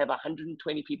 and have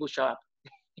 120 people show up?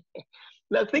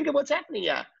 Now think of what's happening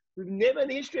here. We've never in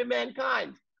the history of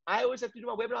mankind. I always have to do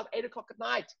my webinars at 8 o'clock at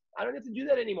night. I don't have to do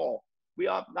that anymore. We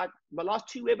are like my last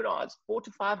 2 webinars, 400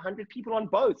 to 500 people on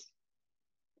both.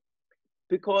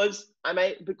 Because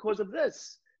of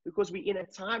this. Because we're in a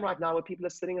time right now where people are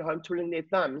sitting at home twiddling their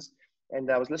thumbs. And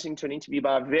I was listening to an interview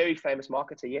by a very famous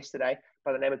marketer yesterday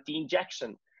by the name of Dean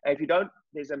Jackson. And if you don't,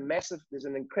 there's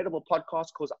an incredible podcast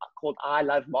called I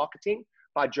Love Marketing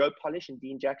by Joe Polish and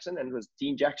Dean Jackson. And it was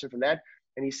Dean Jackson from that.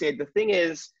 And he said, the thing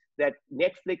is that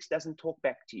Netflix doesn't talk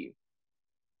back to you.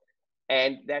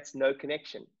 And that's no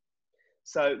connection.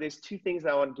 So there's 2 things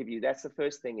that I want to give you. That's the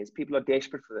first thing, is people are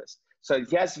desperate for this. So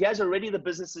here's already the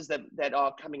businesses that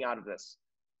are coming out of this.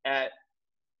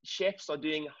 Chefs are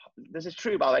doing, this is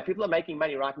true, by the way, people are making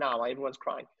money right now while everyone's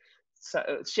crying.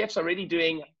 So chefs are already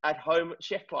doing at-home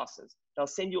chef classes. They'll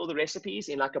send you all the recipes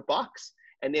in like a box,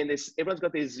 and then everyone's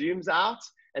got their Zooms out,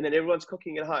 and then everyone's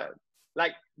cooking at home.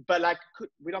 We're not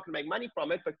going to make money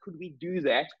from it, but could we do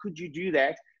that? Could you do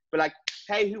that? But like,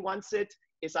 hey, who wants it?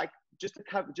 It's like, just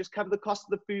cover the cost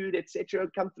of the food, etc.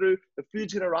 Come through. The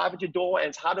food's going to arrive at your door, and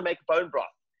it's how to make bone broth.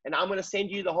 And I'm going to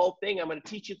send you the whole thing. I'm going to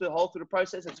teach you through the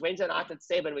process. It's Wednesday night at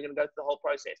 7. We're going to go through the whole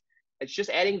process. It's just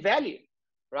adding value,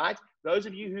 right? Those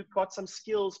of you who've got some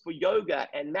skills for yoga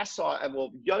and massage,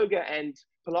 yoga and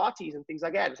Pilates and things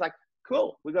like that, it's like,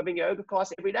 cool. We're going to be in yoga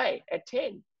class every day at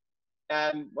 10.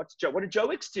 What did Joe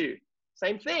Wicks do?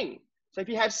 Same thing. So if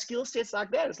you have skill sets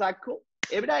like that, it's like, cool.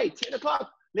 Every day, 10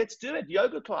 o'clock. Let's do it.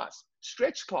 Yoga class,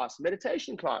 stretch class,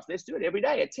 meditation class. Let's do it every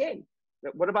day at 10.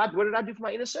 What did I do for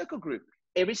my inner circle group?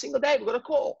 Every single day, we've got a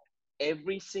call.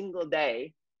 Every single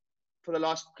day for the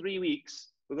last 3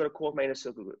 weeks, we've got a call with my inner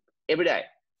circle group. Every day,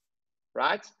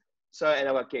 right? So, and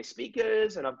I've got guest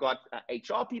speakers, and I've got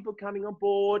HR people coming on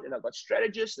board, and I've got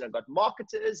strategists, and I've got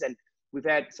marketers, and we've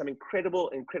had some incredible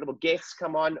guests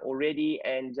come on already,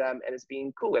 and it's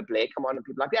been cool. We've Blair come on and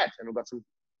people like that, and we've got some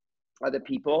other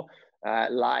people how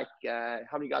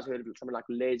many guys heard of someone like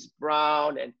Les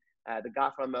Brown, and the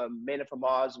guy from Men Are From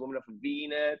Mars, Women Are From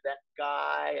Venus, that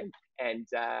guy, and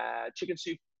Chicken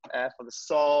Soup for the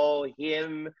Soul,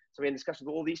 him. So we're in discussion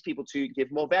with all these people to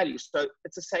give more value. So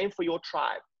it's the same for your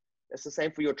tribe. It's the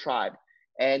same for your tribe.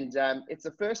 And it's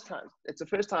the first time. It's the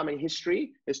first time in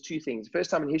history. There's 2 things. The first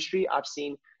time in history I've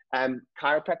seen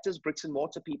chiropractors, bricks and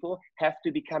mortar people, have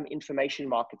to become information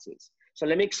marketers. So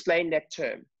let me explain that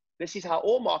term. This is how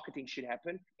all marketing should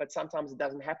happen, but sometimes it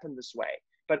doesn't happen this way.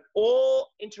 But all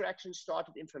interactions start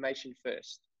with information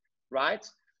first, right?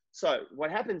 So what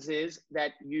happens is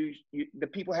that the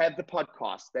people have the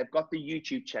podcast, they've got the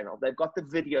YouTube channel, they've got the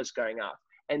videos going out.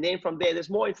 And then from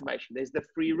there's more information. There's the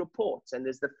free reports, and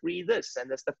there's the free this, and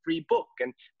there's the free book.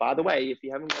 And by the way, if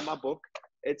you haven't got my book,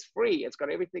 it's free. It's got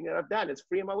everything that I've done. It's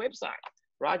free on my website,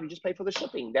 right? You just pay for the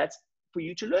shipping. That's for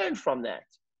you to learn from that.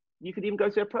 You could even go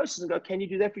through a process and go, can you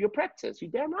do that for your practice? You're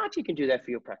damn right you can do that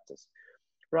for your practice,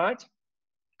 right?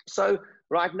 So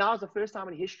right now is the first time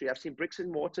in history I've seen bricks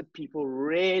and mortar people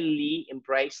really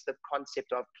embrace the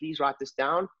concept of, please write this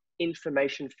down,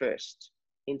 information first.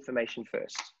 Information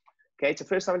first. Okay, it's the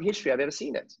first time in history I've ever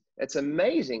seen it. It's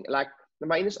amazing. Like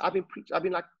my inner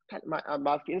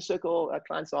circle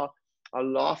clients are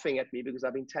laughing at me because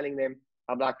I've been telling them,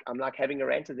 I'm like having a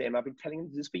rant to them. I've been telling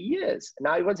them this for years. And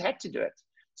now everyone's had to do it.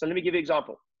 So let me give you an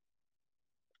example.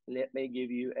 Let me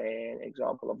give you an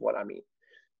example of what I mean.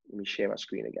 Let me share my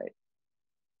screen again.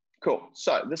 Cool.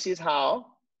 So this is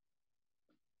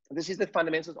the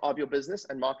fundamentals of your business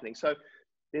and marketing. So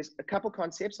there's a couple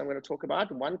concepts I'm going to talk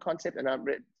about. One concept, and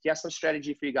here's some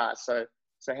strategy for you guys. So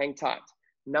hang tight.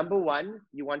 Number 1,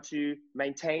 you want to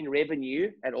maintain revenue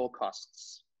at all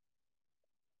costs.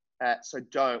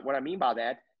 What I mean by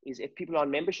that is if people are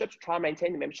on memberships, try and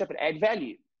maintain the membership and add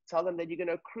value. Tell them that you're going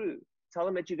to accrue. Tell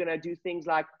them that you're going to do things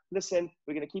like, listen,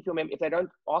 we're going to keep your if they don't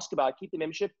ask about it, keep the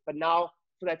membership, but now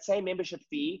for that same membership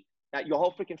fee, your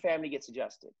whole freaking family gets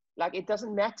adjusted. Like, it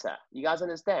doesn't matter. You guys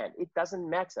understand? It doesn't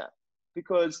matter,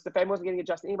 because the family wasn't getting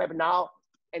adjusted anyway. But now,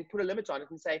 and put a limit on it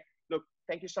and say, look,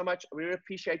 thank you so much. We really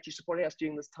appreciate you supporting us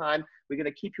during this time. We're going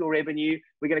to keep your revenue.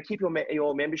 We're going to keep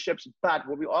your memberships. But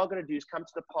what we are going to do is come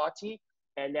to the party,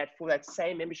 and that for that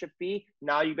same membership fee,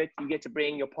 now you get to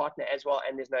bring your partner as well,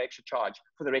 and there's no extra charge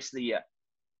for the rest of the year.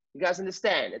 You guys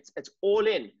understand? It's all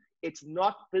in. It's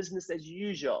not business as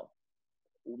usual.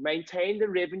 Maintain the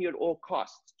revenue at all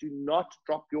costs. Do not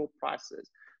drop your prices.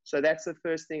 So that's the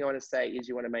first thing I want to say, is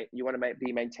you want to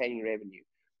be maintaining revenue.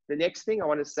 The next thing I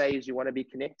want to say is you want to be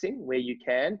connecting where you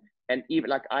can. And even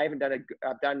like I've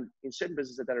done in certain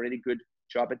businesses, I've done a really good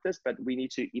job at this, but we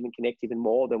need to even connect even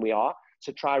more than we are.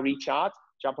 So try reach out,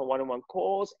 jump on one-on-one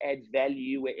calls, add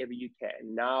value wherever you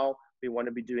can. Now we want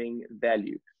to be doing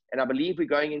value. And I believe we're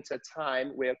going into a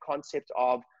time where a concept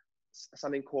of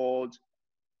something called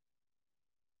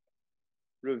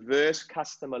reverse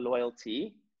customer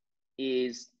loyalty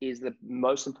is the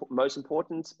most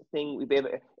important thing we've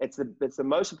ever. It's the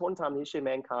most important time in the history of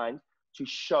mankind to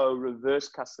show reverse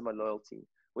customer loyalty,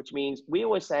 which means we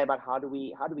always say about how do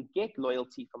we get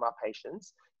loyalty from our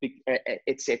patients,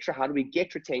 etc. How do we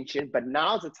get retention? But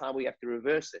now's the time we have to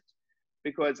reverse it,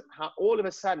 because all of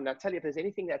a sudden, I tell you, if there's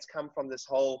anything that's come from this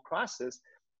whole crisis,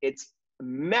 it's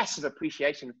massive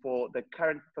appreciation from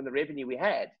the revenue we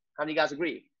had. How many of you guys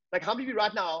agree? Like, how many of you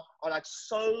right now are like,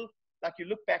 so, like, you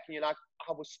look back and you're like,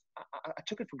 I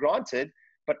took it for granted,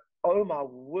 but oh my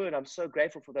word, I'm so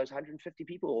grateful for those 150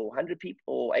 people or 100 people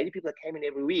or 80 people that came in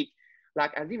every week.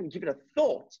 Like, I didn't even give it a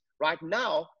thought. Right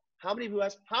now, how many of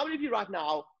you right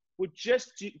now would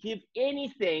just give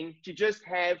anything to just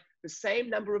have the same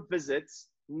number of visits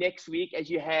next week as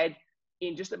you had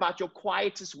in just about your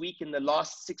quietest week in the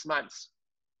last 6 months?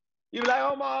 You're like,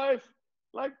 oh my,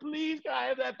 like, please, can I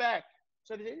have that back?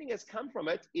 So if there's anything that's come from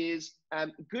it is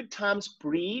good times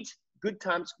breed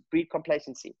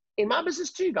complacency. In my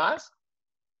business too, guys.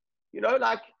 You know,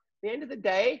 like, at the end of the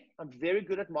day, I'm very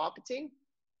good at marketing.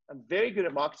 I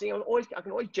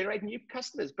can always generate new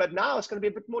customers, but now it's going to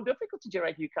be a bit more difficult to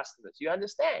generate new customers. You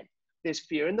understand? There's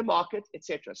fear in the market,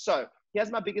 etc. So here's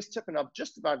my biggest tip, and I'll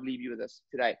just about leave you with this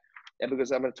today,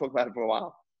 because I'm going to talk about it for a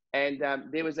while. And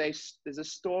there's a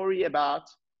story about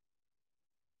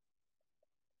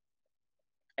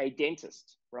a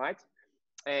dentist, right?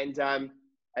 And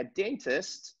a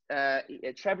dentist, a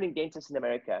traveling dentist in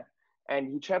America,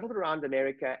 and he traveled around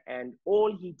America, and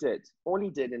all he did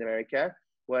in America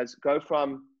was go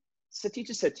from city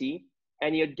to city,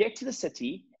 and he'd get to the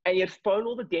city, and he'd phone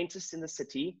all the dentists in the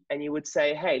city, and he would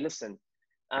say, hey, listen,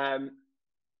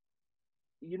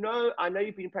 you know, I know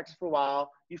you've been in practice for a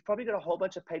while. You've probably got a whole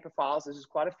bunch of paper files. This is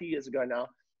quite a few years ago now.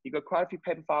 You've got quite a few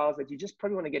paper files that you just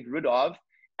probably want to get rid of,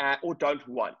 or don't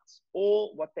want,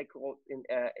 or what they call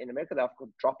in America, they're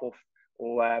called drop-off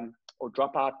or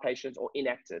drop-out patients, or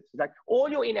inactive. It's like all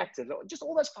your inactives, just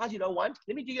all those files you don't want.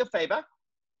 Let me do you a favor.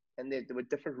 And there were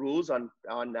different rules on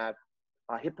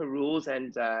HIPAA rules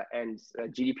and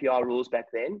GDPR rules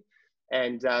back then.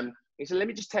 And he said, let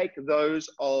me just take those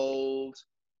old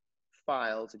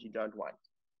files that you don't want.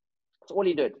 That's all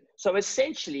he did. So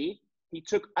essentially, he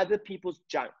took other people's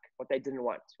junk, what they didn't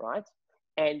want, right?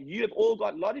 And you have all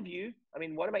got, a lot of you, I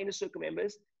mean, one of my inner circle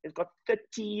members has got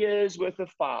 30 years worth of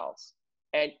files.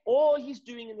 And all he's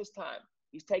doing in this time,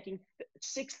 he's taking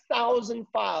 6,000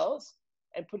 files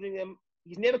and putting them,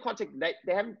 he's never contacted,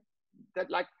 they haven't,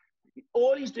 like,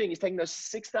 all he's doing is taking those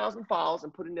 6,000 files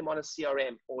and putting them on a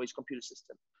CRM or his computer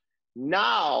system.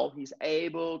 Now he's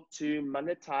able to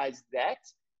monetize that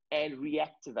and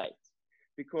reactivate,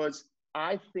 because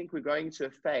I think we're going to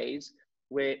a phase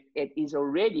where it is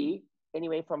already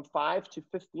anywhere from 5 to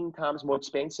 15 times more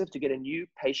expensive to get a new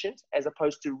patient as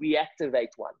opposed to reactivate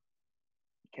one.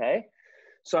 Okay.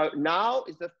 So now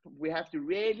we have to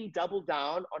really double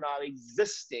down on our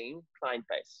existing client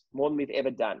base more than we've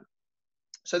ever done.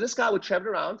 So this guy would travel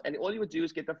around, and all he would do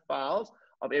is get the files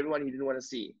of everyone he didn't want to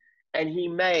see. And he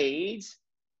made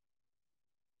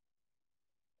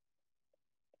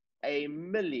 $1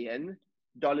 million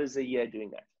a year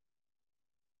doing that.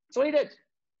 That's what he did.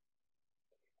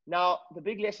 Now, the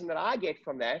big lesson that I get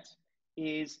from that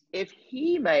is, if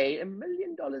he made $1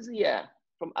 million a year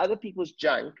from other people's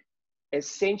junk,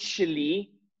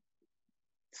 essentially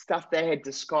stuff they had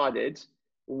discarded,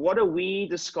 what are we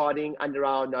discarding under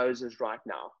our noses right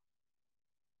now?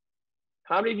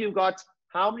 How many of you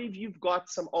got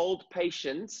some old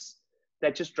patients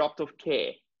that just dropped off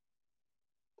care?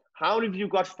 How many of you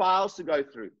got files to go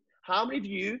through? How many of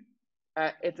you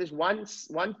if there's one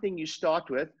thing you start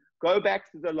with, go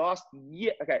back to the last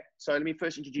year. Okay, so let me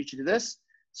first introduce you to this.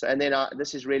 So, and then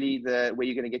this is really where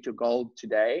you're going to get your gold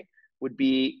today. Would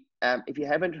be if you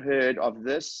haven't heard of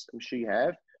this, I'm sure you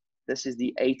have. This is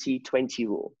the 80-20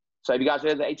 rule. So, have you guys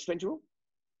heard of the 80-20 rule?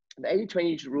 The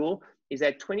 80-20 rule is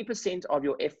that 20% of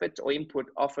your effort or input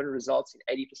often results in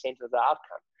 80% of the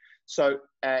outcome. So,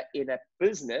 in a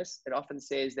business, it often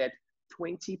says that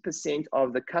 20%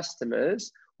 of the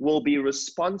customers will be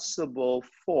responsible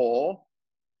for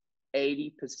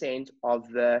 80% of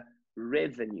the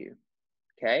revenue.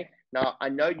 Okay. Now, I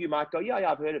know you might go, yeah,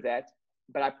 I've heard of that,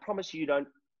 but I promise you don't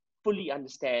fully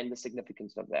understand the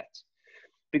significance of that.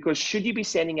 Because should you be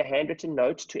sending a handwritten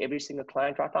note to every single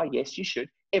client right now? Yes, you should.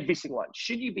 Every single one.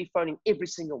 Should you be phoning every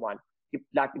single one?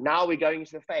 Like now we're going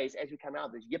into the phase as we come out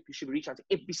of this. Yep, you should reach out to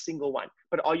every single one.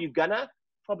 But are you gonna?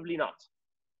 Probably not.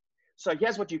 So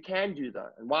here's what you can do though,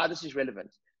 and why this is relevant,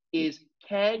 is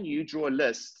can you draw a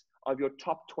list of your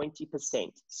top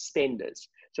 20% spenders?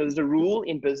 So there's a rule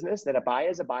in business that a buyer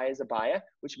is a buyer is a buyer,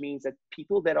 which means that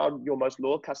people that are your most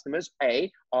loyal customers,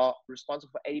 are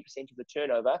responsible for 80% of the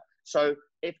turnover. So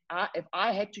if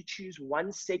I had to choose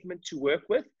one segment to work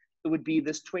with, it would be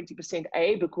this 20%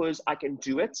 because I can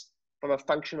do it from a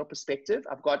functional perspective.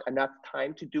 I've got enough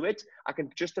time to do it. I can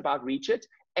just about reach it.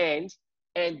 And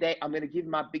I'm going to give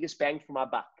my biggest bang for my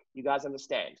buck. You guys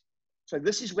understand? So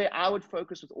this is where I would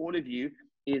focus with all of you,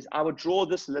 is I would draw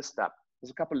this list up.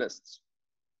 There's a couple lists.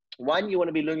 One, you want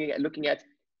to be looking at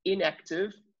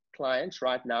inactive clients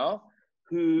right now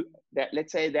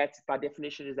let's say that by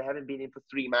definition is they haven't been in for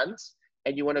 3 months,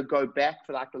 and you want to go back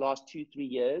for like the last 2-3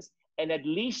 years and at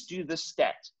least do this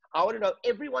stat. I want to know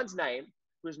everyone's name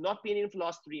who has not been in for the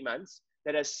last 3 months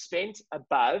that has spent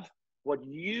above what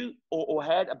you or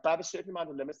had above a certain amount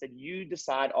of limits that you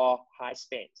decide are high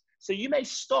spends. So you may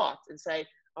start and say,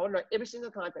 I want to know every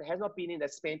single client that has not been in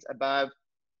that spent above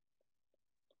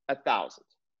 1,000.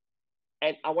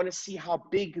 And I want to see how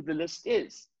big the list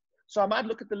is. So I might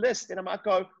look at the list and I might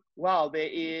go, wow, there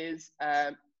is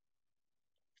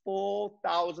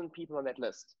 4,000 people on that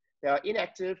list. They are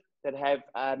inactive, that have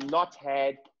not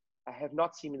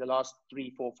seen in the last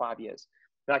 3, 4, 5 years.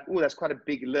 They're like, oh, that's quite a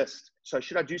big list. So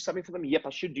should I do something for them? Yep, I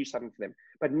should do something for them.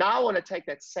 But now I want to take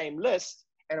that same list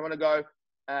and I want to go,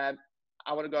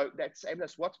 that same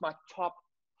list. What's my top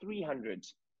 300?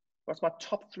 What's my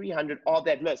top 300 of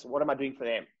that list? What am I doing for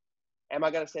them? Am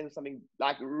I going to send them something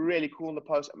like really cool in the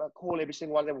post? Am I going to call every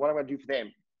single one of them? What am I going to do for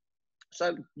them?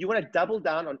 So you want to double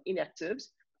down on inactives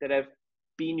that have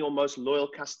been your most loyal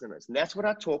customers. And that's what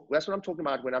I'm talking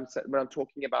about when I'm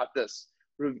talking about this.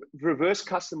 Reverse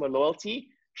customer loyalty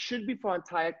should be for our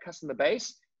entire customer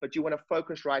base, but you want to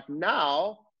focus right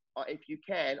now, if you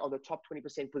can, on the top 20%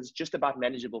 because it's just about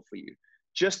manageable for you.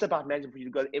 Just about manageable for you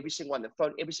to go to every single one, the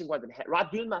phone, every single one,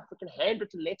 write down my freaking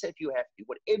handwritten letter if you have to.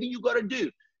 Whatever you got to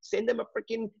do, send them a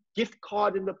freaking gift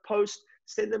card in the post,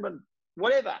 send them a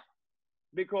whatever.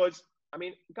 Because, I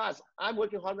mean, guys, I'm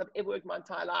working harder than I've ever worked my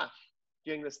entire life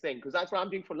doing this thing because that's what I'm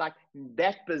doing for like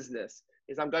that business.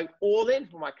 Is I'm going all in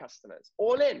for my customers,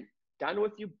 all in, done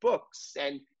with your books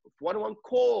and one-on-one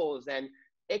calls and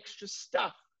extra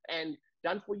stuff and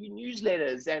done for your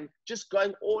newsletters and just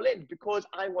going all in because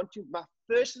I want to,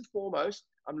 first and foremost,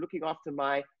 I'm looking after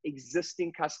my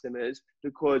existing customers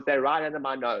because they're right under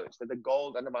my nose. They're the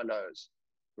gold under my nose,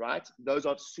 right? Those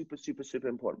are super, super, super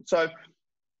important. So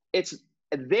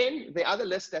then the other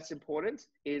list that's important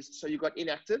is, so you've got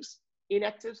inactives,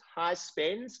 high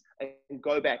spends, and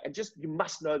go back. And just, you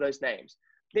must know those names.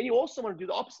 Then you also want to do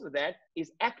the opposite of that,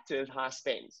 is active high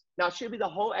spends. Now, it should be the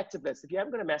whole active list. If you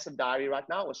haven't got a massive diary right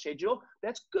now or schedule,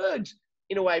 that's good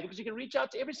in a way because you can reach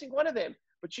out to every single one of them.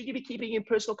 But should you be keeping in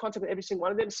personal contact with every single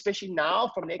one of them, especially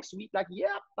now from next week? Like,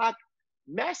 yeah, like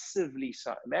massively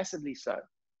so, massively so,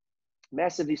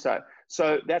 massively so.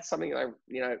 So that's something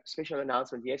that special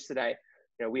announcement yesterday.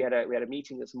 We had a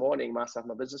meeting this morning, myself,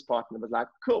 my business partner was like,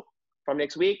 cool. From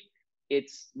next week,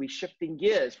 we're shifting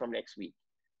gears from next week.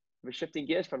 We're shifting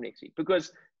gears from next week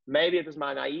because maybe it was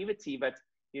my naivety, but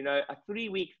a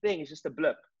 3-week thing is just a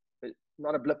blip. It's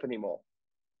not a blip anymore.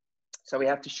 So we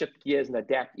have to shift gears and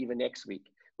adapt even next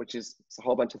week, which is a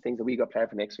whole bunch of things that we got planned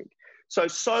for next week. So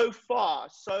far,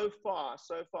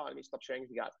 let me stop sharing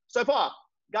with you guys. So far,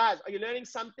 guys, are you learning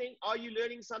something? Are you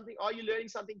learning something? Are you learning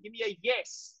something? Give me a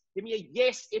yes. Give me a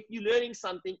yes if you're learning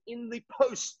something in the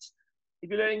post. If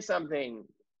you're learning something,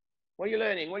 what are you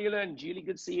learning? What are you learning? Julie,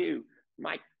 good to see you.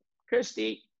 Mike,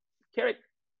 Kirsty, Kerrick,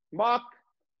 Mark,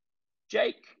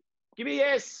 Jake, give me a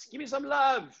yes. Give me some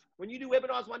love. When you do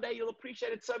webinars one day, you'll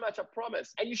appreciate it so much, I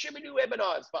promise. And you should be doing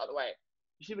webinars, by the way.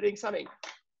 You should be doing something.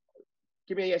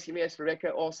 Give me a yes, Rebecca.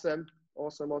 Awesome.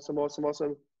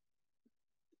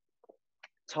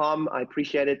 Tom, I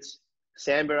appreciate it.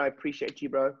 Samber, I appreciate you,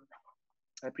 bro.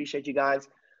 I appreciate you guys.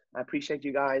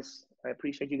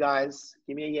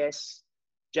 Give me a yes.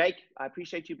 Jake, I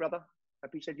appreciate you, brother.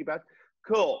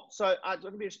 Cool. So I want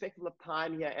to be respectful of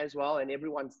time here as well, and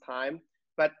everyone's time.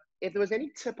 But if there was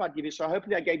any tip I'd give you, so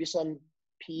hopefully I gave you some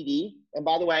PD. And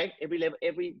by the way, every level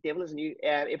is a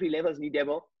new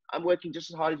devil. I'm working just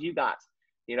as hard as you guys,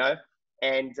 you know,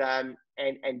 and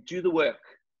do the work.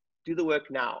 Do the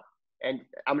work now. And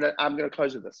I'm gonna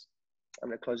close with this.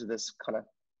 Kind of.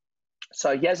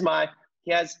 So here's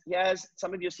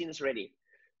some of you have seen this already,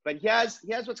 but here's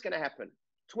what's gonna happen.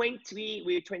 We're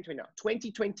 2020 now.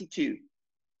 2022.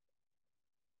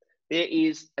 There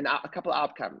is a couple of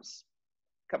outcomes.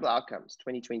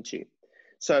 2022.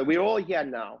 So we're all here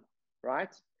now,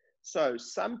 right? So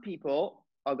some people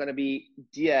are going to be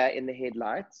deer in the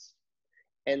headlights,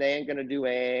 and they ain't going to do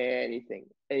anything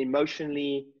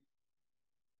emotionally.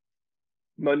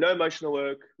 No emotional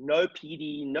work, no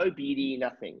PD, no BD,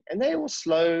 nothing. And they will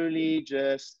slowly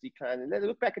just decline. And they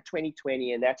look back at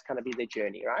 2020, and that's going to be their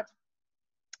journey, right?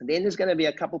 And then there's going to be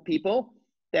a couple people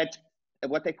that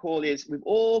what they call is we've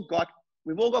all got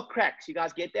cracks. You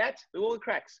guys get that? We've all got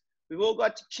cracks. We've all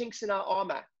got chinks in our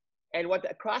armor. And what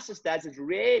the crisis does is it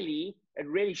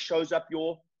really shows up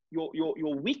your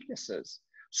weaknesses.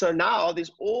 So now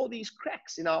there's all these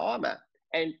cracks in our armor.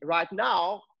 And right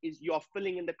now you are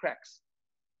filling in the cracks.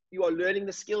 You are learning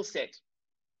the skill set.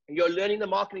 You're learning the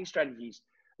marketing strategies.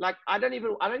 Like I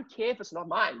don't care if it's not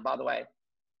mine, by the way.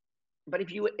 But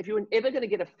if you're ever going to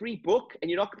get a free book and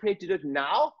you're not prepared to do it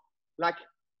now, like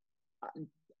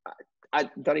I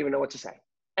don't even know what to say.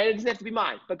 And it doesn't have to be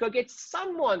mine, but go get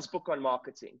someone's book on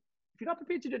marketing. If you're not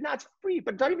prepared to do it now, it's free,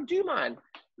 but don't even do mine.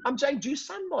 I'm saying do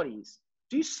somebody's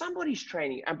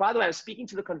training. And by the way, I'm speaking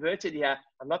to the converted here.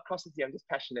 I'm not crossing here. I'm just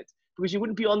passionate, because you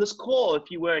wouldn't be on this call if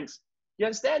you weren't. You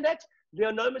understand that? There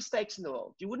are no mistakes in the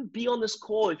world. You wouldn't be on this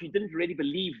call if you didn't really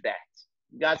believe that.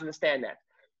 You guys understand that?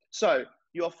 So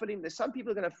there's some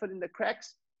people are going to fill in the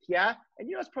cracks here, and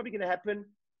you know what's probably going to happen?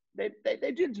 They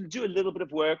do a little bit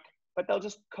of work, but they'll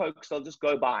just coax, they'll just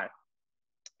go by.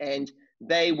 And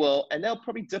they'll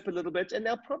probably dip a little bit, and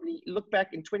they'll probably look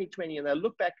back in 2020, and they'll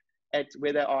look back at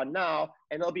where they are now,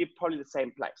 and they'll be probably the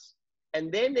same place. And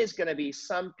then there's going to be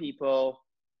some people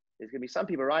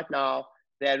right now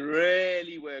that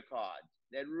really work hard,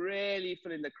 that really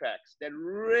fill in the cracks, that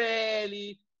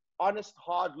really honest,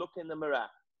 hard look in the mirror,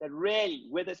 that really,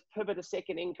 whether it's pivot a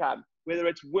second income, whether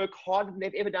it's work harder than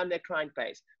they've ever done their client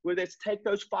base, whether it's take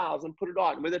those files and put it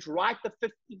on, whether it's write the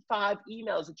 55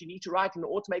 emails that you need to write in an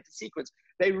automated sequence,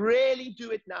 they really do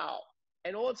it now.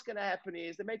 And all that's going to happen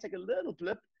is they may take a little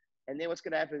blip, and then what's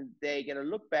going to happen, they're going to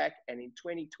look back, and in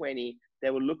 2020,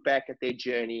 they will look back at their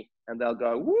journey, and they'll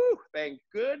go, woo, thank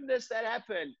goodness that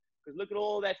happened, because look at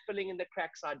all that filling in the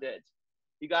cracks I did.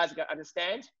 You guys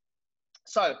understand?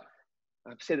 So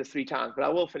I've said this 3 times, but I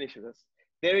will finish with this.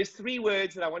 There is 3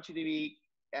 words that I want you to be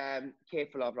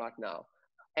careful of right now.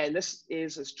 And this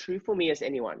is as true for me as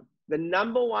anyone. The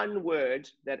number 1 word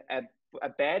that a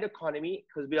bad economy,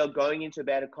 because we are going into a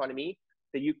bad economy,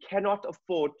 that you cannot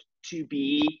afford to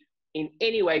be in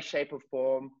any way, shape, or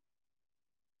form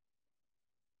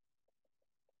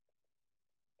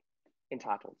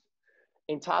entitled.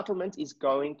 Entitlement is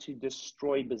going to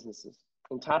destroy businesses.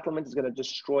 Entitlement is going to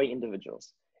destroy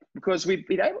individuals. Because we've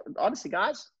been able, honestly,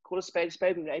 guys, call a spade,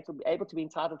 we've been able to be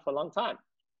entitled for a long time.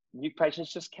 New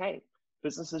patients just came.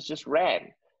 Businesses just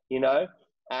ran, you know.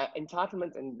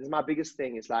 Entitlement, and this is my biggest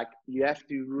thing, is like, you have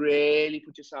to really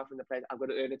put yourself in the place. I've got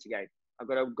to earn it again. I've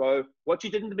got to go. What you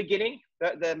did in the beginning,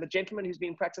 the gentleman who's been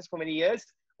in practice for many years,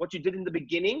 what you did in the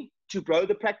beginning to grow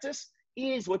the practice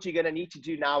is what you're going to need to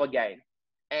do now again.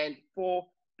 And for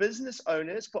business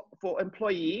owners, for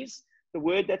employees, the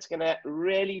word that's going to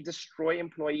really destroy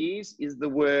employees is the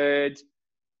word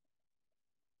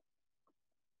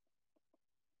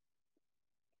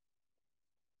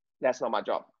 "that's not my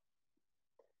job."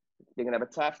 You're going to have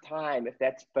a tough time if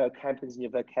that happens in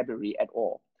your vocabulary at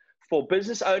all. For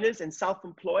business owners and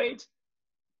self-employed,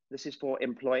 this is for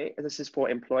employed.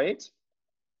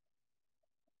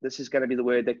 This is going to be the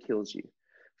word that kills you.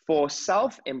 For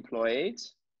self-employed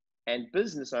and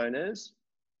business owners,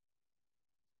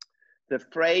 the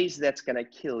phrase that's going to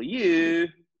kill you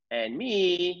and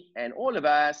me and all of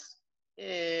us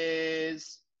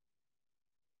is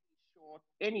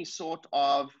any sort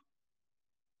of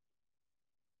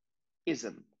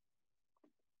ism.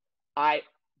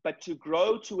 But to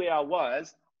grow to where I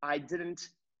was, I didn't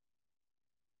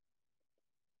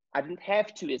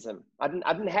have to ism. I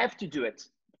didn't have to do it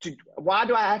why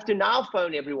do I have to now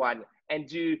phone everyone and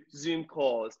do Zoom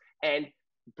calls and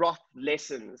broth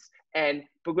lessons? And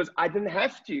because I didn't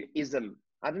have to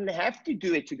I didn't have to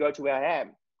do it to go to where I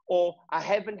am, or I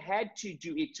haven't had to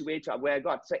do it to where I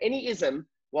got. So any ism,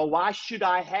 well, why should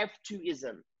I have to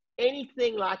ism?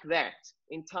 Anything like that.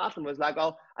 Entitlement was like,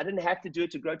 oh, I didn't have to do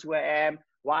it to grow to where I am.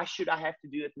 Why should I have to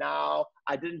do it now?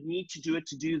 I didn't need to do it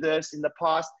to do this in the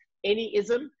past. Any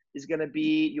ism is going to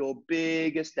be your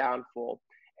biggest downfall.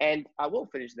 And I will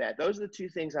finish that. Those are the two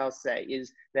things I'll say,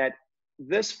 is that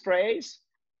this phrase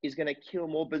is going to kill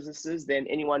more businesses than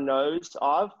anyone knows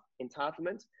of.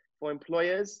 Entitlement. For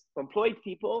employers, for employed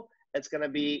people, it's going to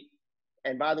be,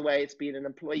 and by the way, it's been an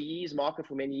employee's market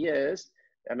for many years.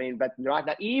 I mean, but right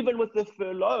now, even with the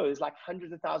furloughs, like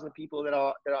hundreds of thousands of people that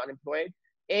are unemployed,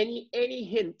 any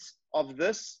hint of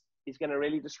this is going to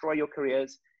really destroy your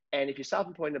careers. And if you're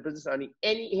self-employed in a business only,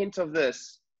 any hint of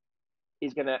this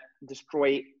is going to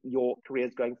destroy your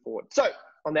careers going forward. So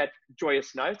on that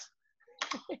joyous note,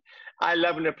 I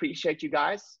love and appreciate you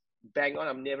guys. Bang on.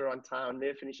 I'm never on time. I'll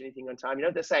never finish anything on time. You know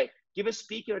what they say? Give a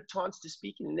speaker a chance to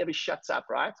speak and he never shuts up,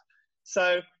 right?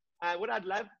 So what I'd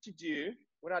love to do,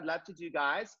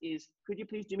 guys, is could you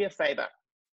please do me a favor?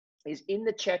 Is in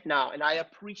the chat now, and I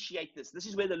appreciate this. This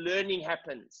is where the learning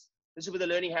happens.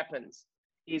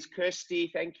 Is Kirsty,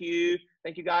 thank you.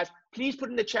 Thank you, guys. Please put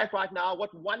in the chat right now,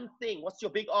 what's your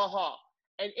big aha?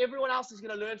 And everyone else is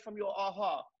going to learn from your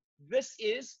aha. This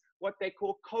is what they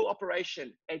call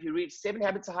cooperation. And if you read 7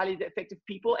 Habits of Highly Effective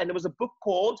People, and there was a book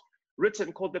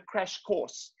written called The Crash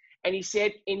Course. And he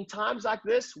said, in times like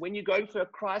this, when you're going through a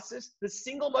crisis, the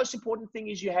single most important thing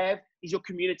is your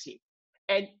community.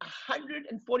 And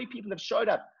 140 people have showed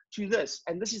up to this,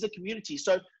 and this is a community.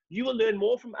 So you will learn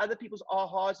more from other people's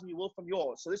ahas than you will from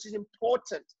yours. So this is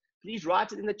important. Please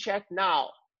write it in the chat now.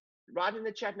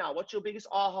 What's your biggest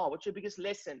aha? What's your biggest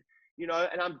lesson? You know,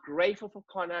 and I'm grateful for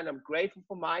Connor and I'm grateful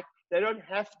for Mike. They don't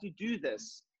have to do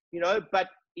this, you know, but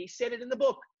he said it in the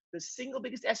book. The single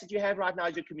biggest asset you have right now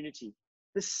is your community.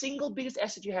 The single biggest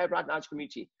asset you have right now is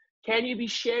community. Can you be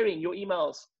sharing your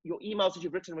emails that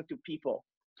you've written with your people?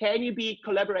 Can you be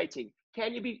collaborating?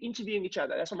 Can you be interviewing each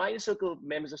other? That's what my inner circle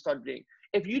members have started doing.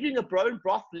 If you're doing a bone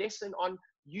broth lesson on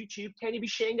YouTube, can you be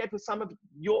sharing that with some of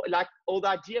your, like, old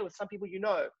idea with some people you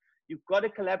know? You've got to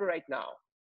collaborate now.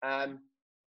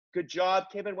 Good job,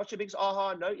 Kevin. What's your biggest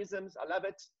aha? No isms. I love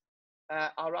it.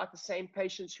 I'll write the same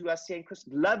patients who are saying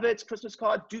Christmas. Love it. Christmas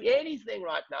card. Do anything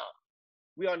right now.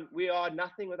 We are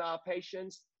nothing with our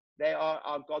patients. They are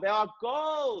our gold. They are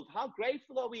gold. How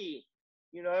grateful are we?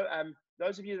 You know,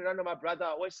 those of you that don't know my brother, I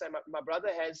always say my brother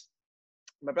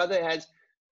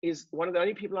is one of the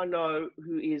only people I know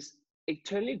who is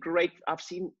eternally great. I've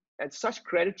seen and such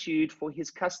gratitude for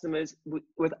his customers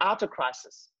without a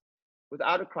crisis.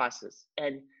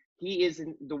 And he is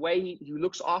in the way he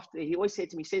looks after. He always says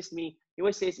to me,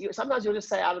 sometimes he'll just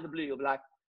say out of the blue, he'll be like,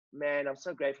 man, I'm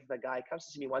so grateful for that guy. He comes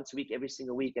to see me once a week, every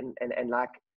single week. And like,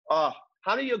 oh,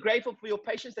 how many of you are grateful for your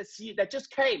patients that just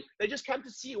came? They just come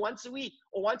to see you once a week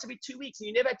or once every 2 weeks and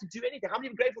you never had to do anything. How many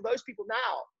are grateful for those people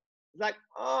now? It's like,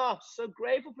 oh, so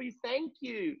grateful for you. Thank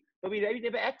you. But we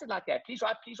never acted like that. Please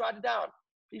write it down.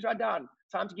 Please write down.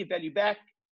 Time to give value back.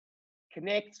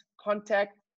 Connect,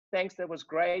 contact. Thanks, that was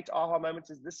great. Aha moments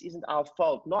is this isn't our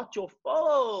fault. Not your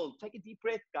fault. Take a deep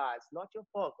breath, guys. Not your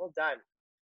fault. Well done.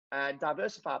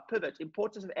 Diversify, pivot,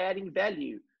 importance of adding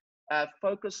value.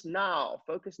 Focus now.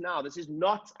 This is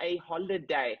not a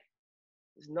holiday.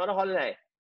 It's not a holiday.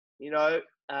 You know,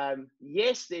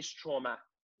 yes, there's trauma.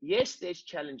 Yes, there's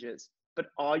challenges. But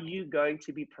are you going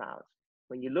to be proud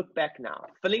when you look back now?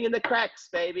 Filling in the cracks,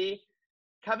 baby.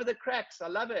 Cover the cracks. I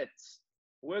love it.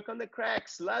 Work on the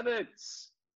cracks. Love it.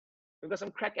 We've got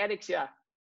some crack addicts here.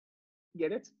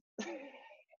 Get it?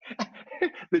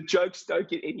 The jokes don't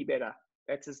get any better.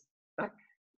 That's just,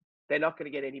 they're not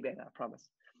going to get any better, I promise.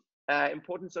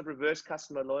 Importance of reverse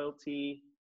customer loyalty.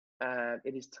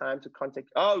 It is time to contact.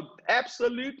 Oh,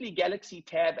 absolutely, Galaxy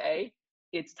Tab A.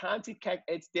 It's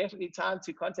definitely time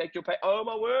to contact your pay. Oh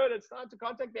my word, it's time to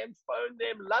contact them, phone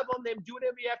them, love on them, do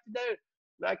whatever you have to do.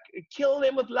 Like, kill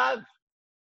them with love.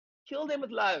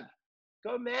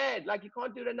 Go mad. Like, you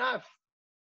can't do it enough.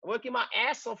 I'm working my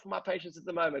ass off for my patients at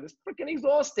the moment. It's freaking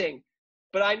exhausting.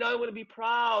 But I know I'm going to be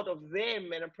proud of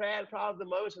them, and I'm proud of the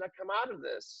moments when I come out of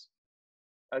this.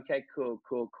 Okay, cool.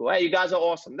 Hey, you guys are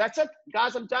awesome. That's it.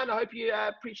 Guys, I'm done. I hope you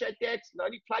appreciate that. The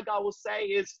only plug I will say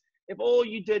is, if all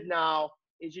you did now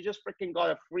is you just freaking got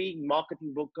a free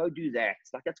marketing book, go do that.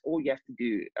 Like, that's all you have to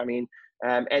do. I mean,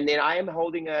 and then I'm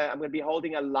going to be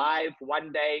holding a live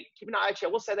one day. Keep an eye, actually,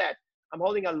 I will say that. I'm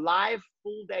holding a live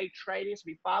full day training. It's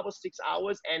going to be 5 or 6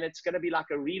 hours, and it's going to be like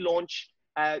a relaunch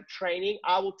training.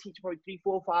 I will teach probably 3,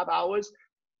 4, 5 hours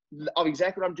of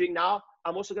exactly what I'm doing now.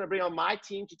 I'm also going to bring on my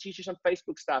team to teach you some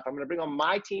Facebook stuff. I'm going to bring on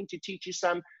my team to teach you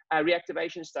some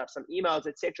reactivation stuff, some emails,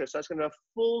 etc. So it's going to be a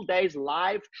full day's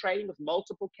live training with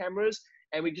multiple cameras,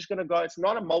 and we're just going to go. It's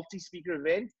not a multi-speaker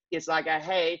event. It's like a,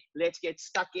 hey, let's get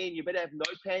stuck in. You better have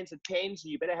notepads and pens.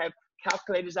 You better have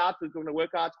calculators out. We're going to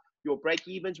work out your break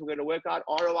evens. We're going to work out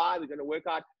ROI. We're going to work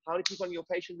out how many people on your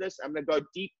patient list. I'm going to go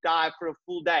deep dive for a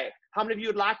full day. How many of you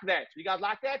would like that? You guys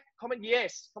like that? Comment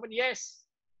yes. Comment yes.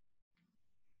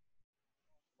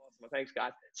 Awesome. Thanks,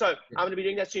 guys. So I'm going to be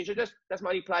doing that soon. So that's my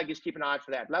only plug. Just keep an eye out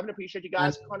for that. Love and appreciate you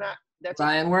guys. Connor, that's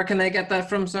Ryan, where can they get that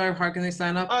from, sir? How can they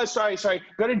sign up? Oh, sorry.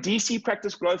 Go to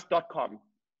dcpracticegrowth.com.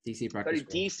 Go to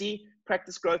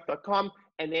dcpracticegrowth.com,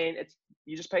 and then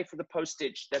you just pay for the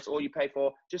postage. That's all you pay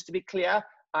for. Just to be clear,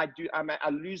 I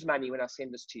lose money when I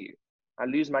send this to you.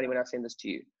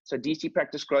 So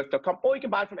dcpracticegrowth.com, or you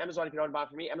can buy it from Amazon if you don't buy it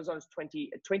from me. Amazon is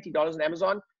 $20 on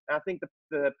Amazon, and I think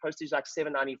the postage is like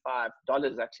 $7.95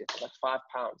 actually, like £5.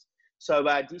 So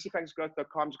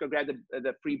dcpracticegrowth.com, just go grab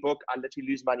the free book. I literally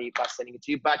lose money by sending it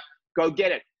to you, but go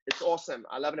get it. It's awesome.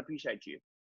 I love and appreciate you.